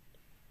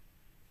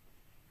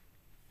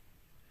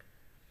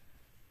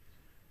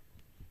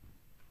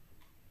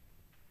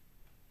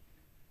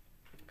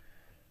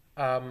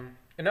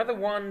 Another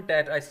one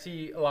that I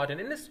see a lot in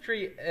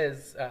industry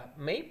is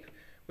MAPE,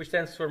 which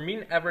stands for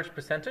mean average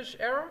percentage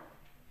error.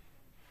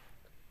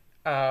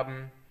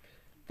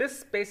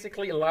 This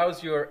basically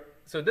allows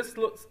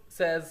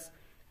says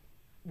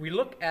we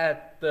look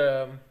at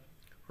the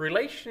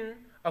relation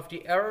of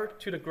the error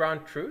to the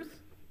ground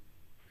truth.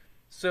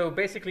 So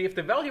basically, if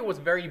the value was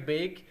very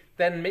big,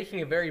 then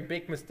making a very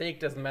big mistake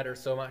doesn't matter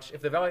so much.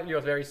 If the value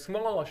is very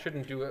small, I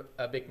shouldn't do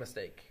a big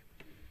mistake.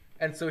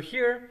 And so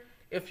here,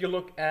 if you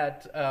look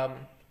at,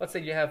 let's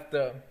say you have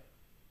the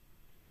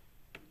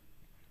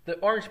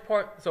orange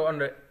part, so on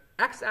the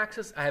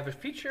x-axis, I have a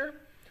feature.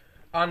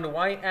 On the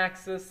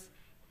y-axis,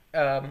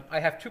 I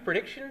have two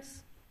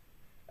predictions.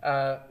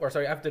 I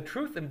have the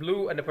truth in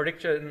blue and the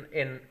prediction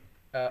in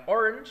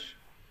orange.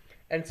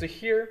 And so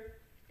here,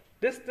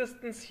 this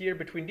distance here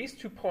between these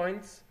 2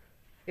 points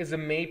is a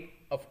MAPE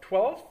of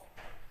 12,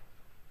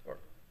 or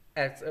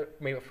it's a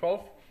MAPE of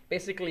 12.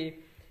 Basically,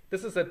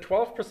 this is a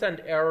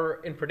 12% error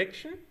in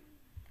prediction,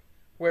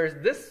 whereas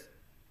this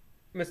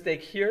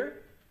mistake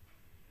here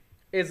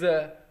is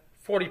a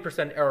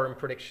 40% error in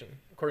prediction,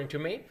 according to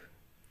MAPE.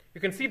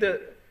 You can see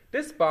that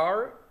this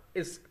bar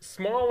is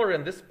smaller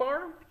than this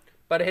bar,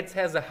 but it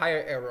has a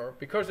higher error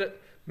because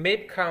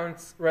MAPE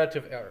counts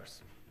relative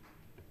errors.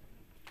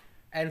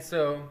 And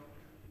so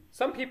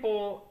some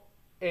people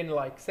in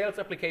sales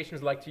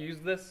applications like to use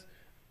this.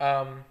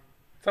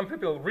 Some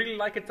people really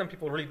like it, some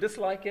people really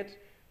dislike it.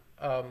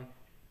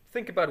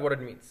 Think about what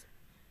it means.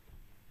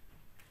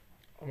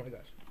 Oh my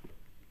gosh.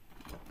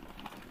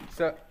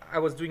 So I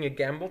was doing a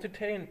gamble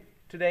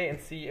today and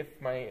see if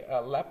my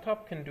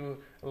laptop can do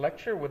a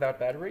lecture without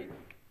battery.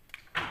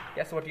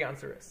 Guess what the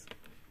answer is.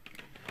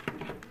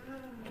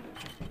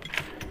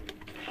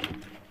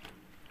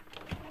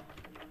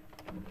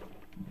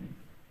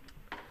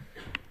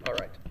 All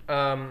right.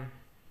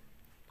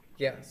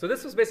 Yeah, so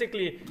this was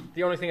basically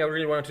the only thing I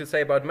really wanted to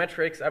say about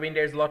metrics. I mean,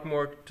 there's a lot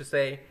more to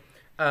say.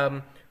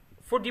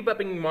 For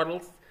debugging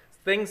models,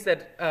 things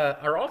that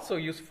are also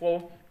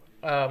useful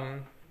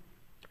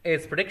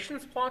is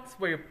predictions plots,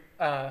 where you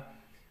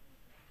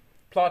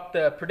plot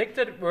the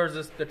predicted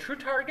versus the true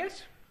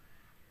target.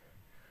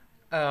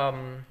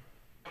 And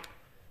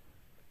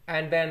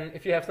then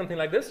if you have something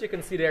like this, you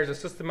can see there's a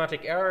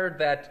systematic error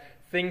that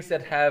things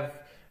that have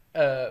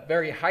a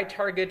very high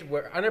target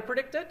were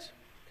underpredicted.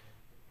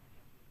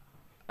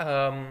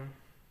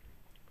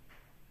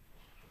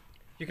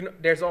 You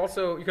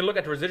can look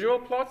at residual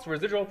plots.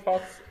 Residual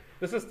plots,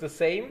 this is the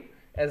same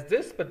as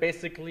this, but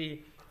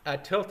basically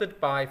tilted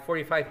by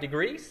 45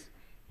 degrees.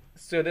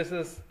 So this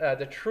is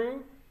the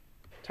true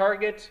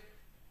target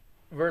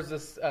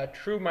versus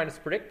true minus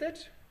predicted.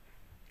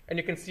 And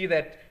you can see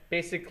that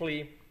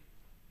basically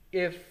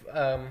if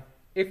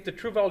the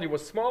true value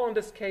was small in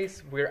this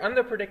case, we're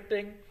under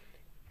predicting,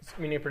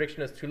 meaning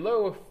prediction is too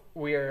low. If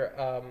we're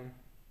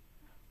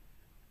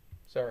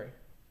Sorry.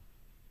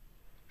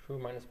 True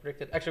minus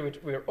predicted. Actually,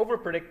 we're over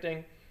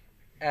predicting,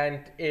 and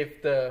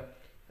if the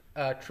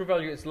true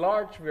value is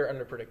large, we're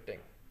under predicting.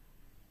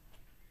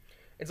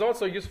 It's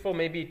also useful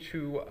maybe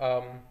to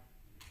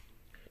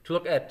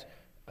look at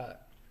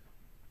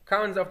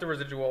counts of the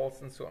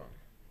residuals and so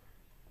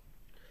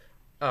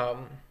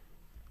on.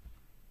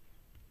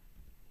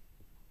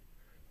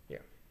 Yeah.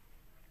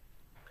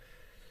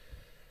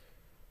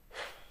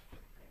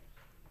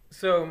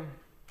 So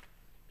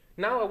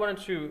now I wanted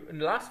to, in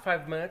the last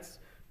 5 minutes,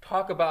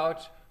 talk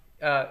about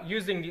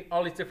using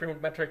all these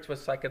different metrics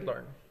with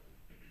scikit-learn.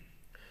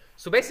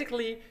 So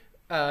basically,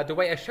 the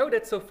way I showed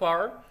it so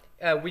far,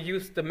 we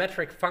used the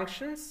metric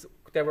functions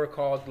that were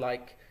called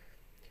like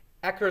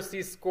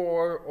accuracy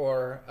score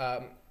or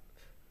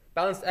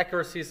balanced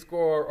accuracy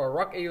score or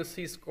ROC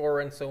AUC score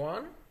and so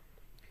on.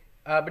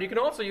 But you can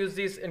also use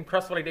these in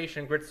cross-validation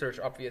and grid search,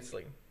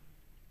 obviously.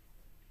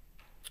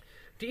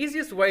 The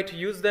easiest way to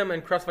use them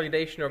in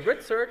cross-validation or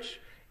grid search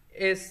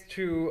is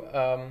to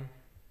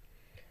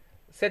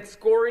set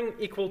scoring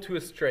equal to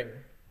a string.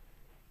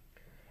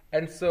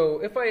 And so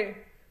if I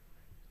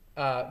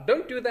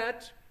don't do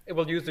that, it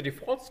will use the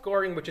default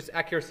scoring, which is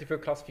accuracy for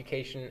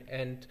classification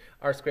and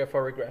R-square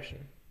for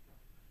regression.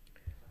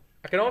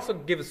 I can also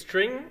give a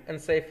string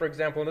and say, for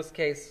example, in this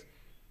case,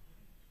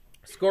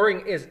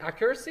 scoring is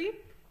accuracy,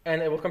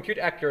 and it will compute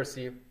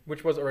accuracy,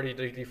 which was already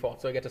the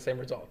default, so I get the same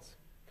results.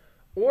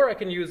 Or I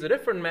can use a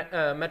different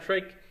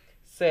metric,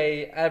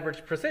 say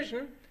average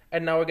precision,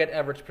 and now I get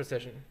average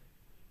precision.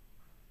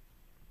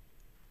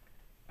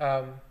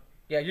 Yeah,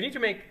 you need to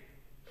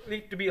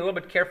be a little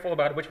bit careful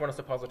about which one is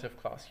the positive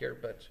class here,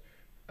 but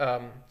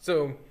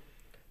so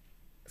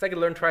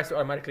scikit-learn tries to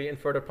automatically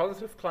infer the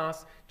positive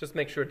class, just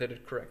make sure it did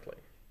it correctly.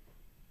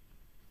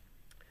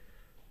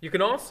 You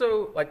can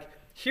also, like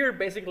here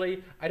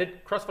basically, I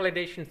did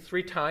cross-validation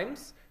 3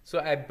 times, so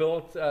I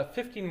built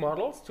 15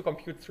 models to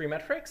compute 3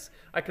 metrics.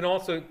 I can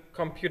also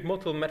compute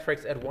multiple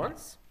metrics at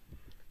once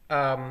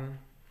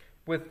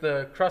with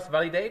the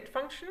cross-validate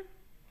function.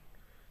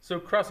 So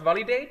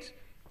cross-validate,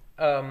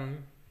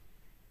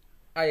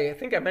 I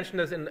think I mentioned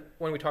this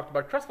when we talked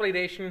about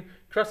cross-validation.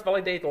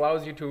 Cross-validate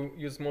allows you to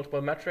use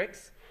multiple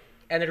metrics,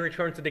 and it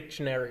returns a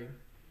dictionary.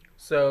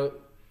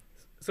 So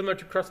similar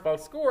to cross-val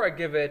score, I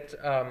give it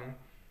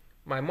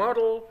my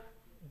model,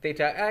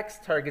 data X,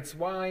 targets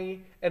Y,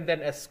 and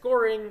then as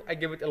scoring, I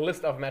give it a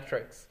list of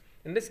metrics.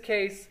 In this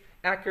case,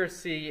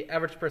 accuracy,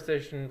 average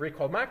precision,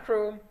 recall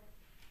macro,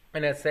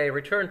 and I say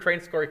return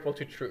train score equal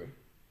to true.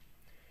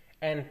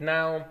 And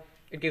now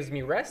it gives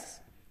me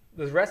res.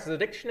 This res is a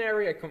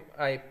dictionary.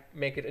 I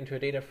make it into a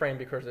data frame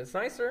because it's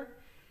nicer.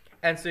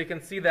 And so you can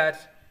see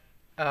that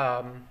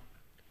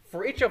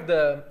for each of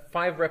the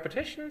 5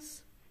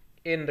 repetitions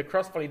in the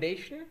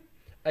cross-validation,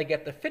 I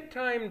get the fit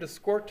time, the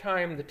score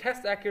time, the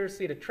test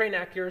accuracy, the train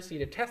accuracy,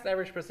 the test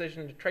average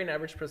precision, the train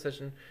average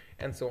precision,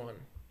 and so on.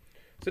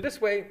 So this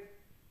way,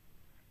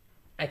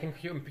 I can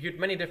compute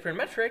many different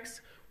metrics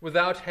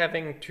without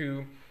having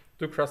to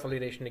do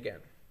cross-validation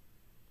again.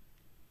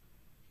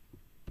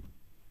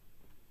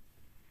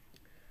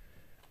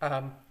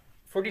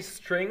 For these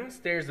strings,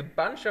 there's a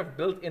bunch of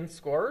built-in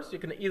scores. You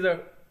can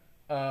either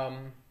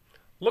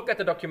look at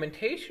the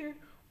documentation,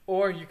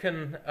 or you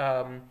can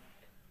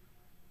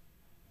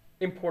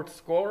import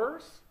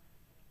scorers.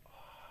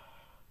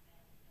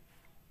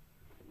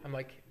 I'm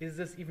like, is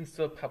this even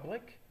still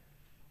public?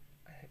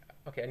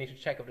 Okay, I need to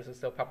check if this is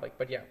still public,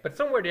 but yeah. But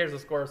somewhere there's a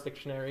scorers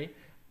dictionary.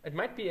 It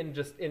might be in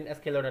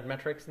scikit-learn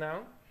metrics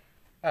now.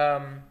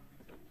 And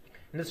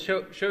this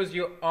shows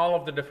you all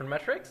of the different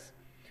metrics.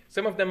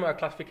 Some of them are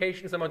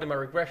classification, some of them are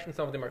regression,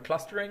 some of them are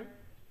clustering.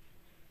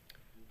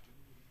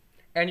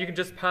 And you can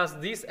just pass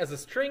these as a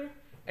string,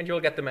 and you'll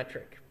get the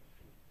metric.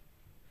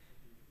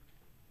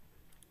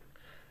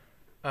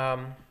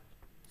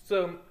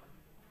 So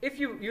if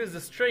you use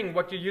the string,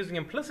 what you're using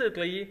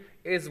implicitly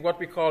is what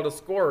we call the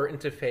scorer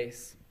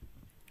interface.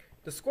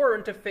 The scorer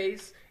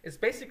interface is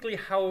basically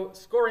how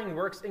scoring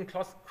works in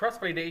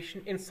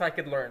cross-validation in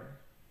scikit-learn.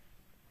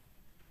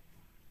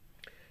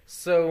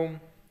 So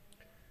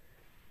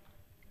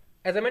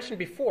as I mentioned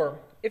before,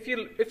 if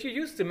you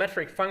use the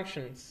metric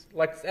functions,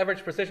 like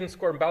average precision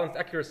score and balanced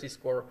accuracy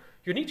score,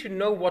 you need to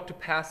know what to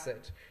pass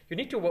it. You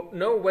need to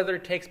know whether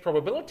it takes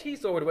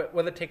probabilities or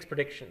whether it takes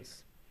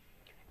predictions.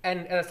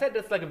 And as I said,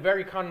 that's like a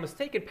very common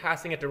mistake in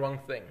passing it the wrong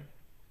thing.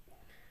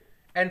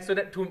 And so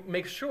that to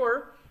make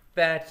sure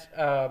that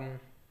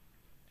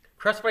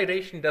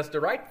cross-validation does the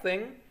right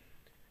thing,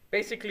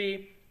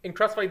 basically in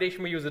cross-validation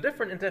we use a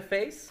different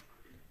interface,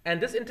 and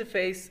this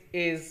interface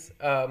is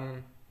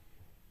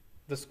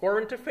the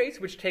score interface,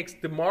 which takes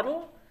the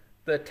model,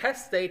 the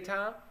test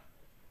data,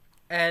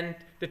 and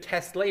the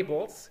test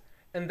labels,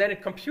 and then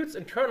it computes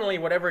internally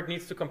whatever it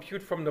needs to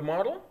compute from the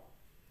model,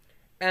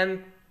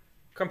 and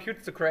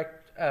computes the correct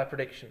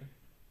prediction.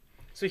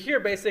 So here,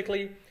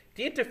 basically,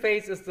 the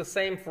interface is the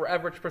same for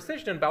average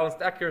precision and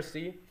balanced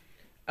accuracy.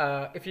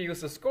 If you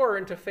use the score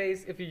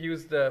interface, if you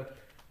use the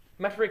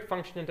metric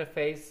function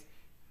interface,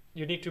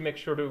 you need to make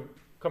sure to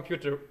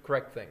compute the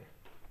correct thing.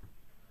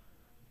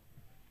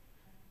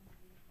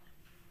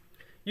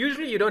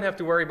 Usually you don't have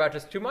to worry about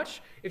this too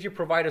much. If you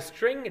provide a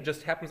string, it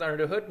just happens under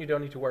the hood and you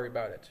don't need to worry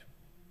about it.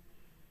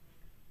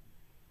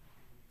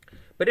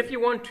 But if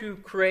you want to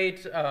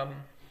create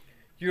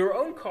your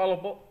own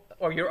callable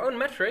or your own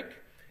metric,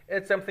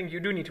 it's something you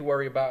do need to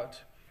worry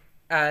about.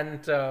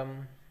 And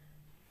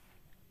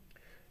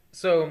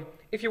so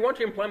if you want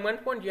to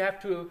implement one, you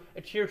have to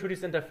adhere to this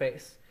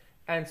interface.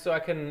 And so I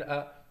can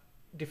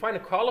define a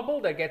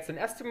callable that gets an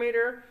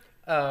estimator,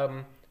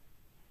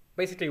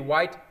 basically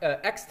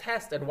X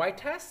test and Y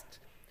test.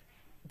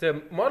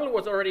 The model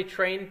was already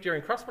trained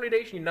during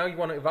cross-validation. Now you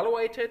want to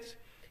evaluate it.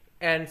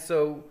 And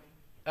so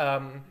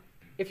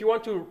if you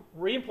want to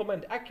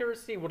re-implement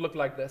accuracy, it would look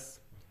like this.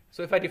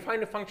 So if I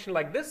define a function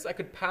like this, I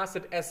could pass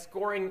it as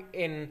scoring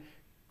in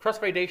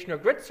cross-validation or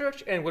grid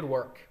search, and it would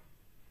work.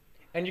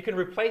 And you can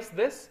replace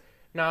this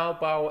now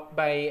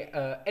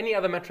by any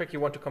other metric you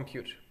want to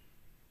compute.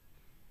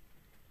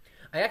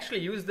 I actually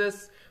used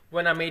this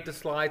when I made the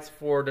slides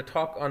for the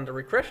talk on the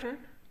regression.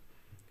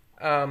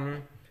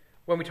 When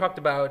we talked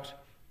about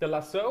the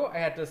lasso, I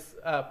had this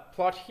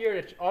plot here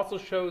that also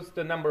shows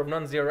the number of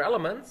non-zero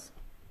elements.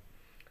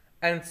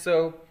 And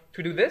so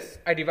to do this,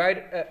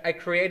 I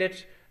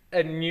created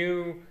a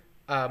new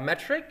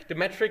metric. The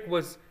metric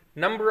was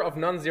number of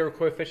non-zero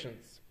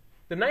coefficients.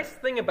 The nice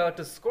thing about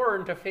the score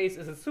interface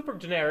is it's super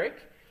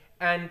generic,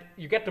 and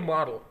you get the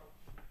model.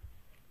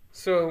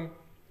 So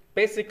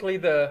basically,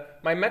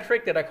 my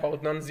metric that I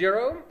called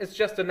non-zero is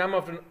just the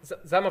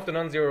sum of the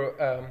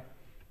non-zero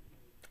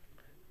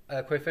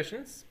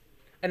coefficients.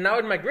 And now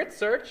in my grid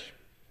search,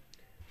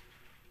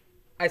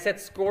 I set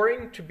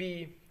scoring to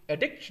be a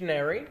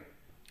dictionary.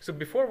 So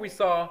before we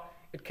saw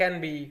it can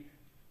be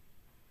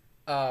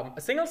a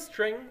single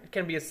string, it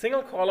can be a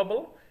single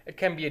callable, it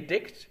can be a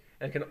dict,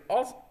 and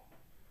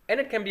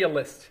it can be a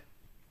list.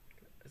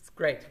 It's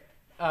great.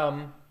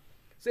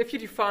 So if you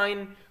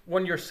define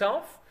one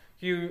yourself,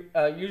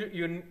 and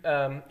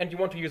you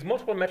want to use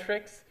multiple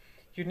metrics,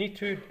 you need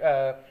to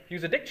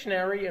use a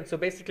dictionary. And so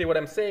basically what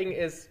I'm saying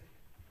is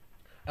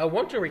I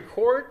want to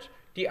record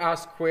the R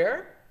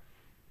square.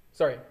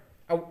 Sorry.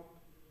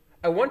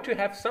 I want to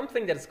have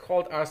something that is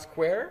called R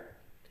square,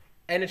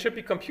 and it should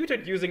be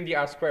computed using the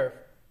R square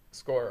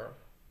scorer.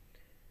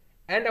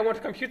 And I want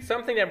to compute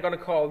something that I'm going to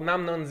call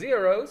num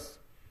non-zeros,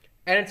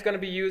 and it's going to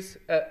be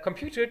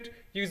computed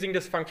using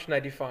this function I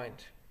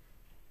defined.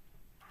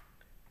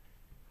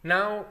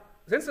 Now,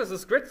 since this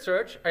is grid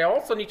search, I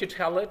also need to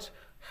tell it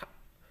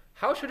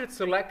how should it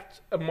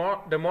select the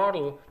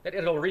model that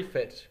it'll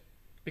refit.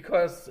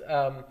 Because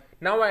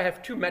now I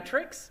have two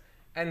metrics,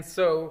 and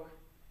so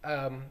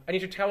I need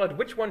to tell it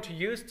which one to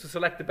use to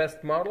select the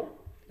best model.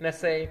 And I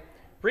say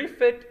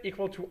refit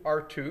equal to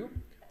R2,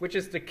 which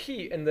is the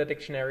key in the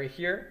dictionary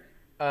here,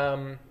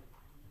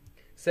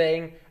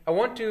 saying I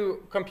want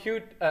to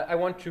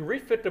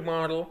refit the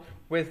model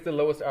with the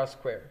lowest R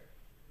square.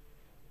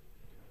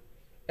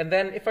 And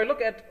then if I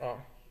look at,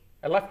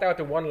 I left out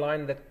the one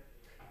line that,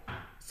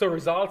 so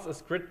results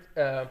is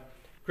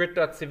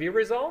grid.cv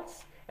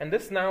results. And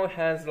this now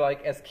has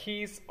as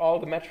keys all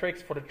the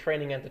metrics for the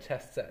training and the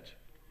test set.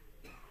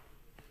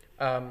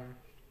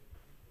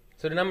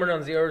 So the number of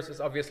non-zeros is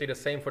obviously the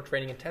same for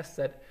training and test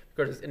set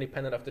because it's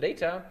independent of the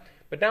data.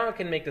 But now I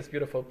can make this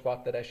beautiful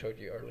plot that I showed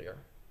you earlier.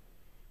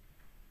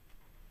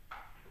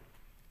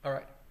 All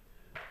right.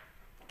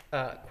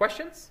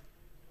 Questions?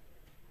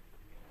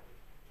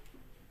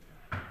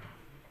 All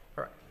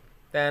right.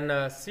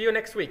 Then see you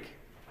next week.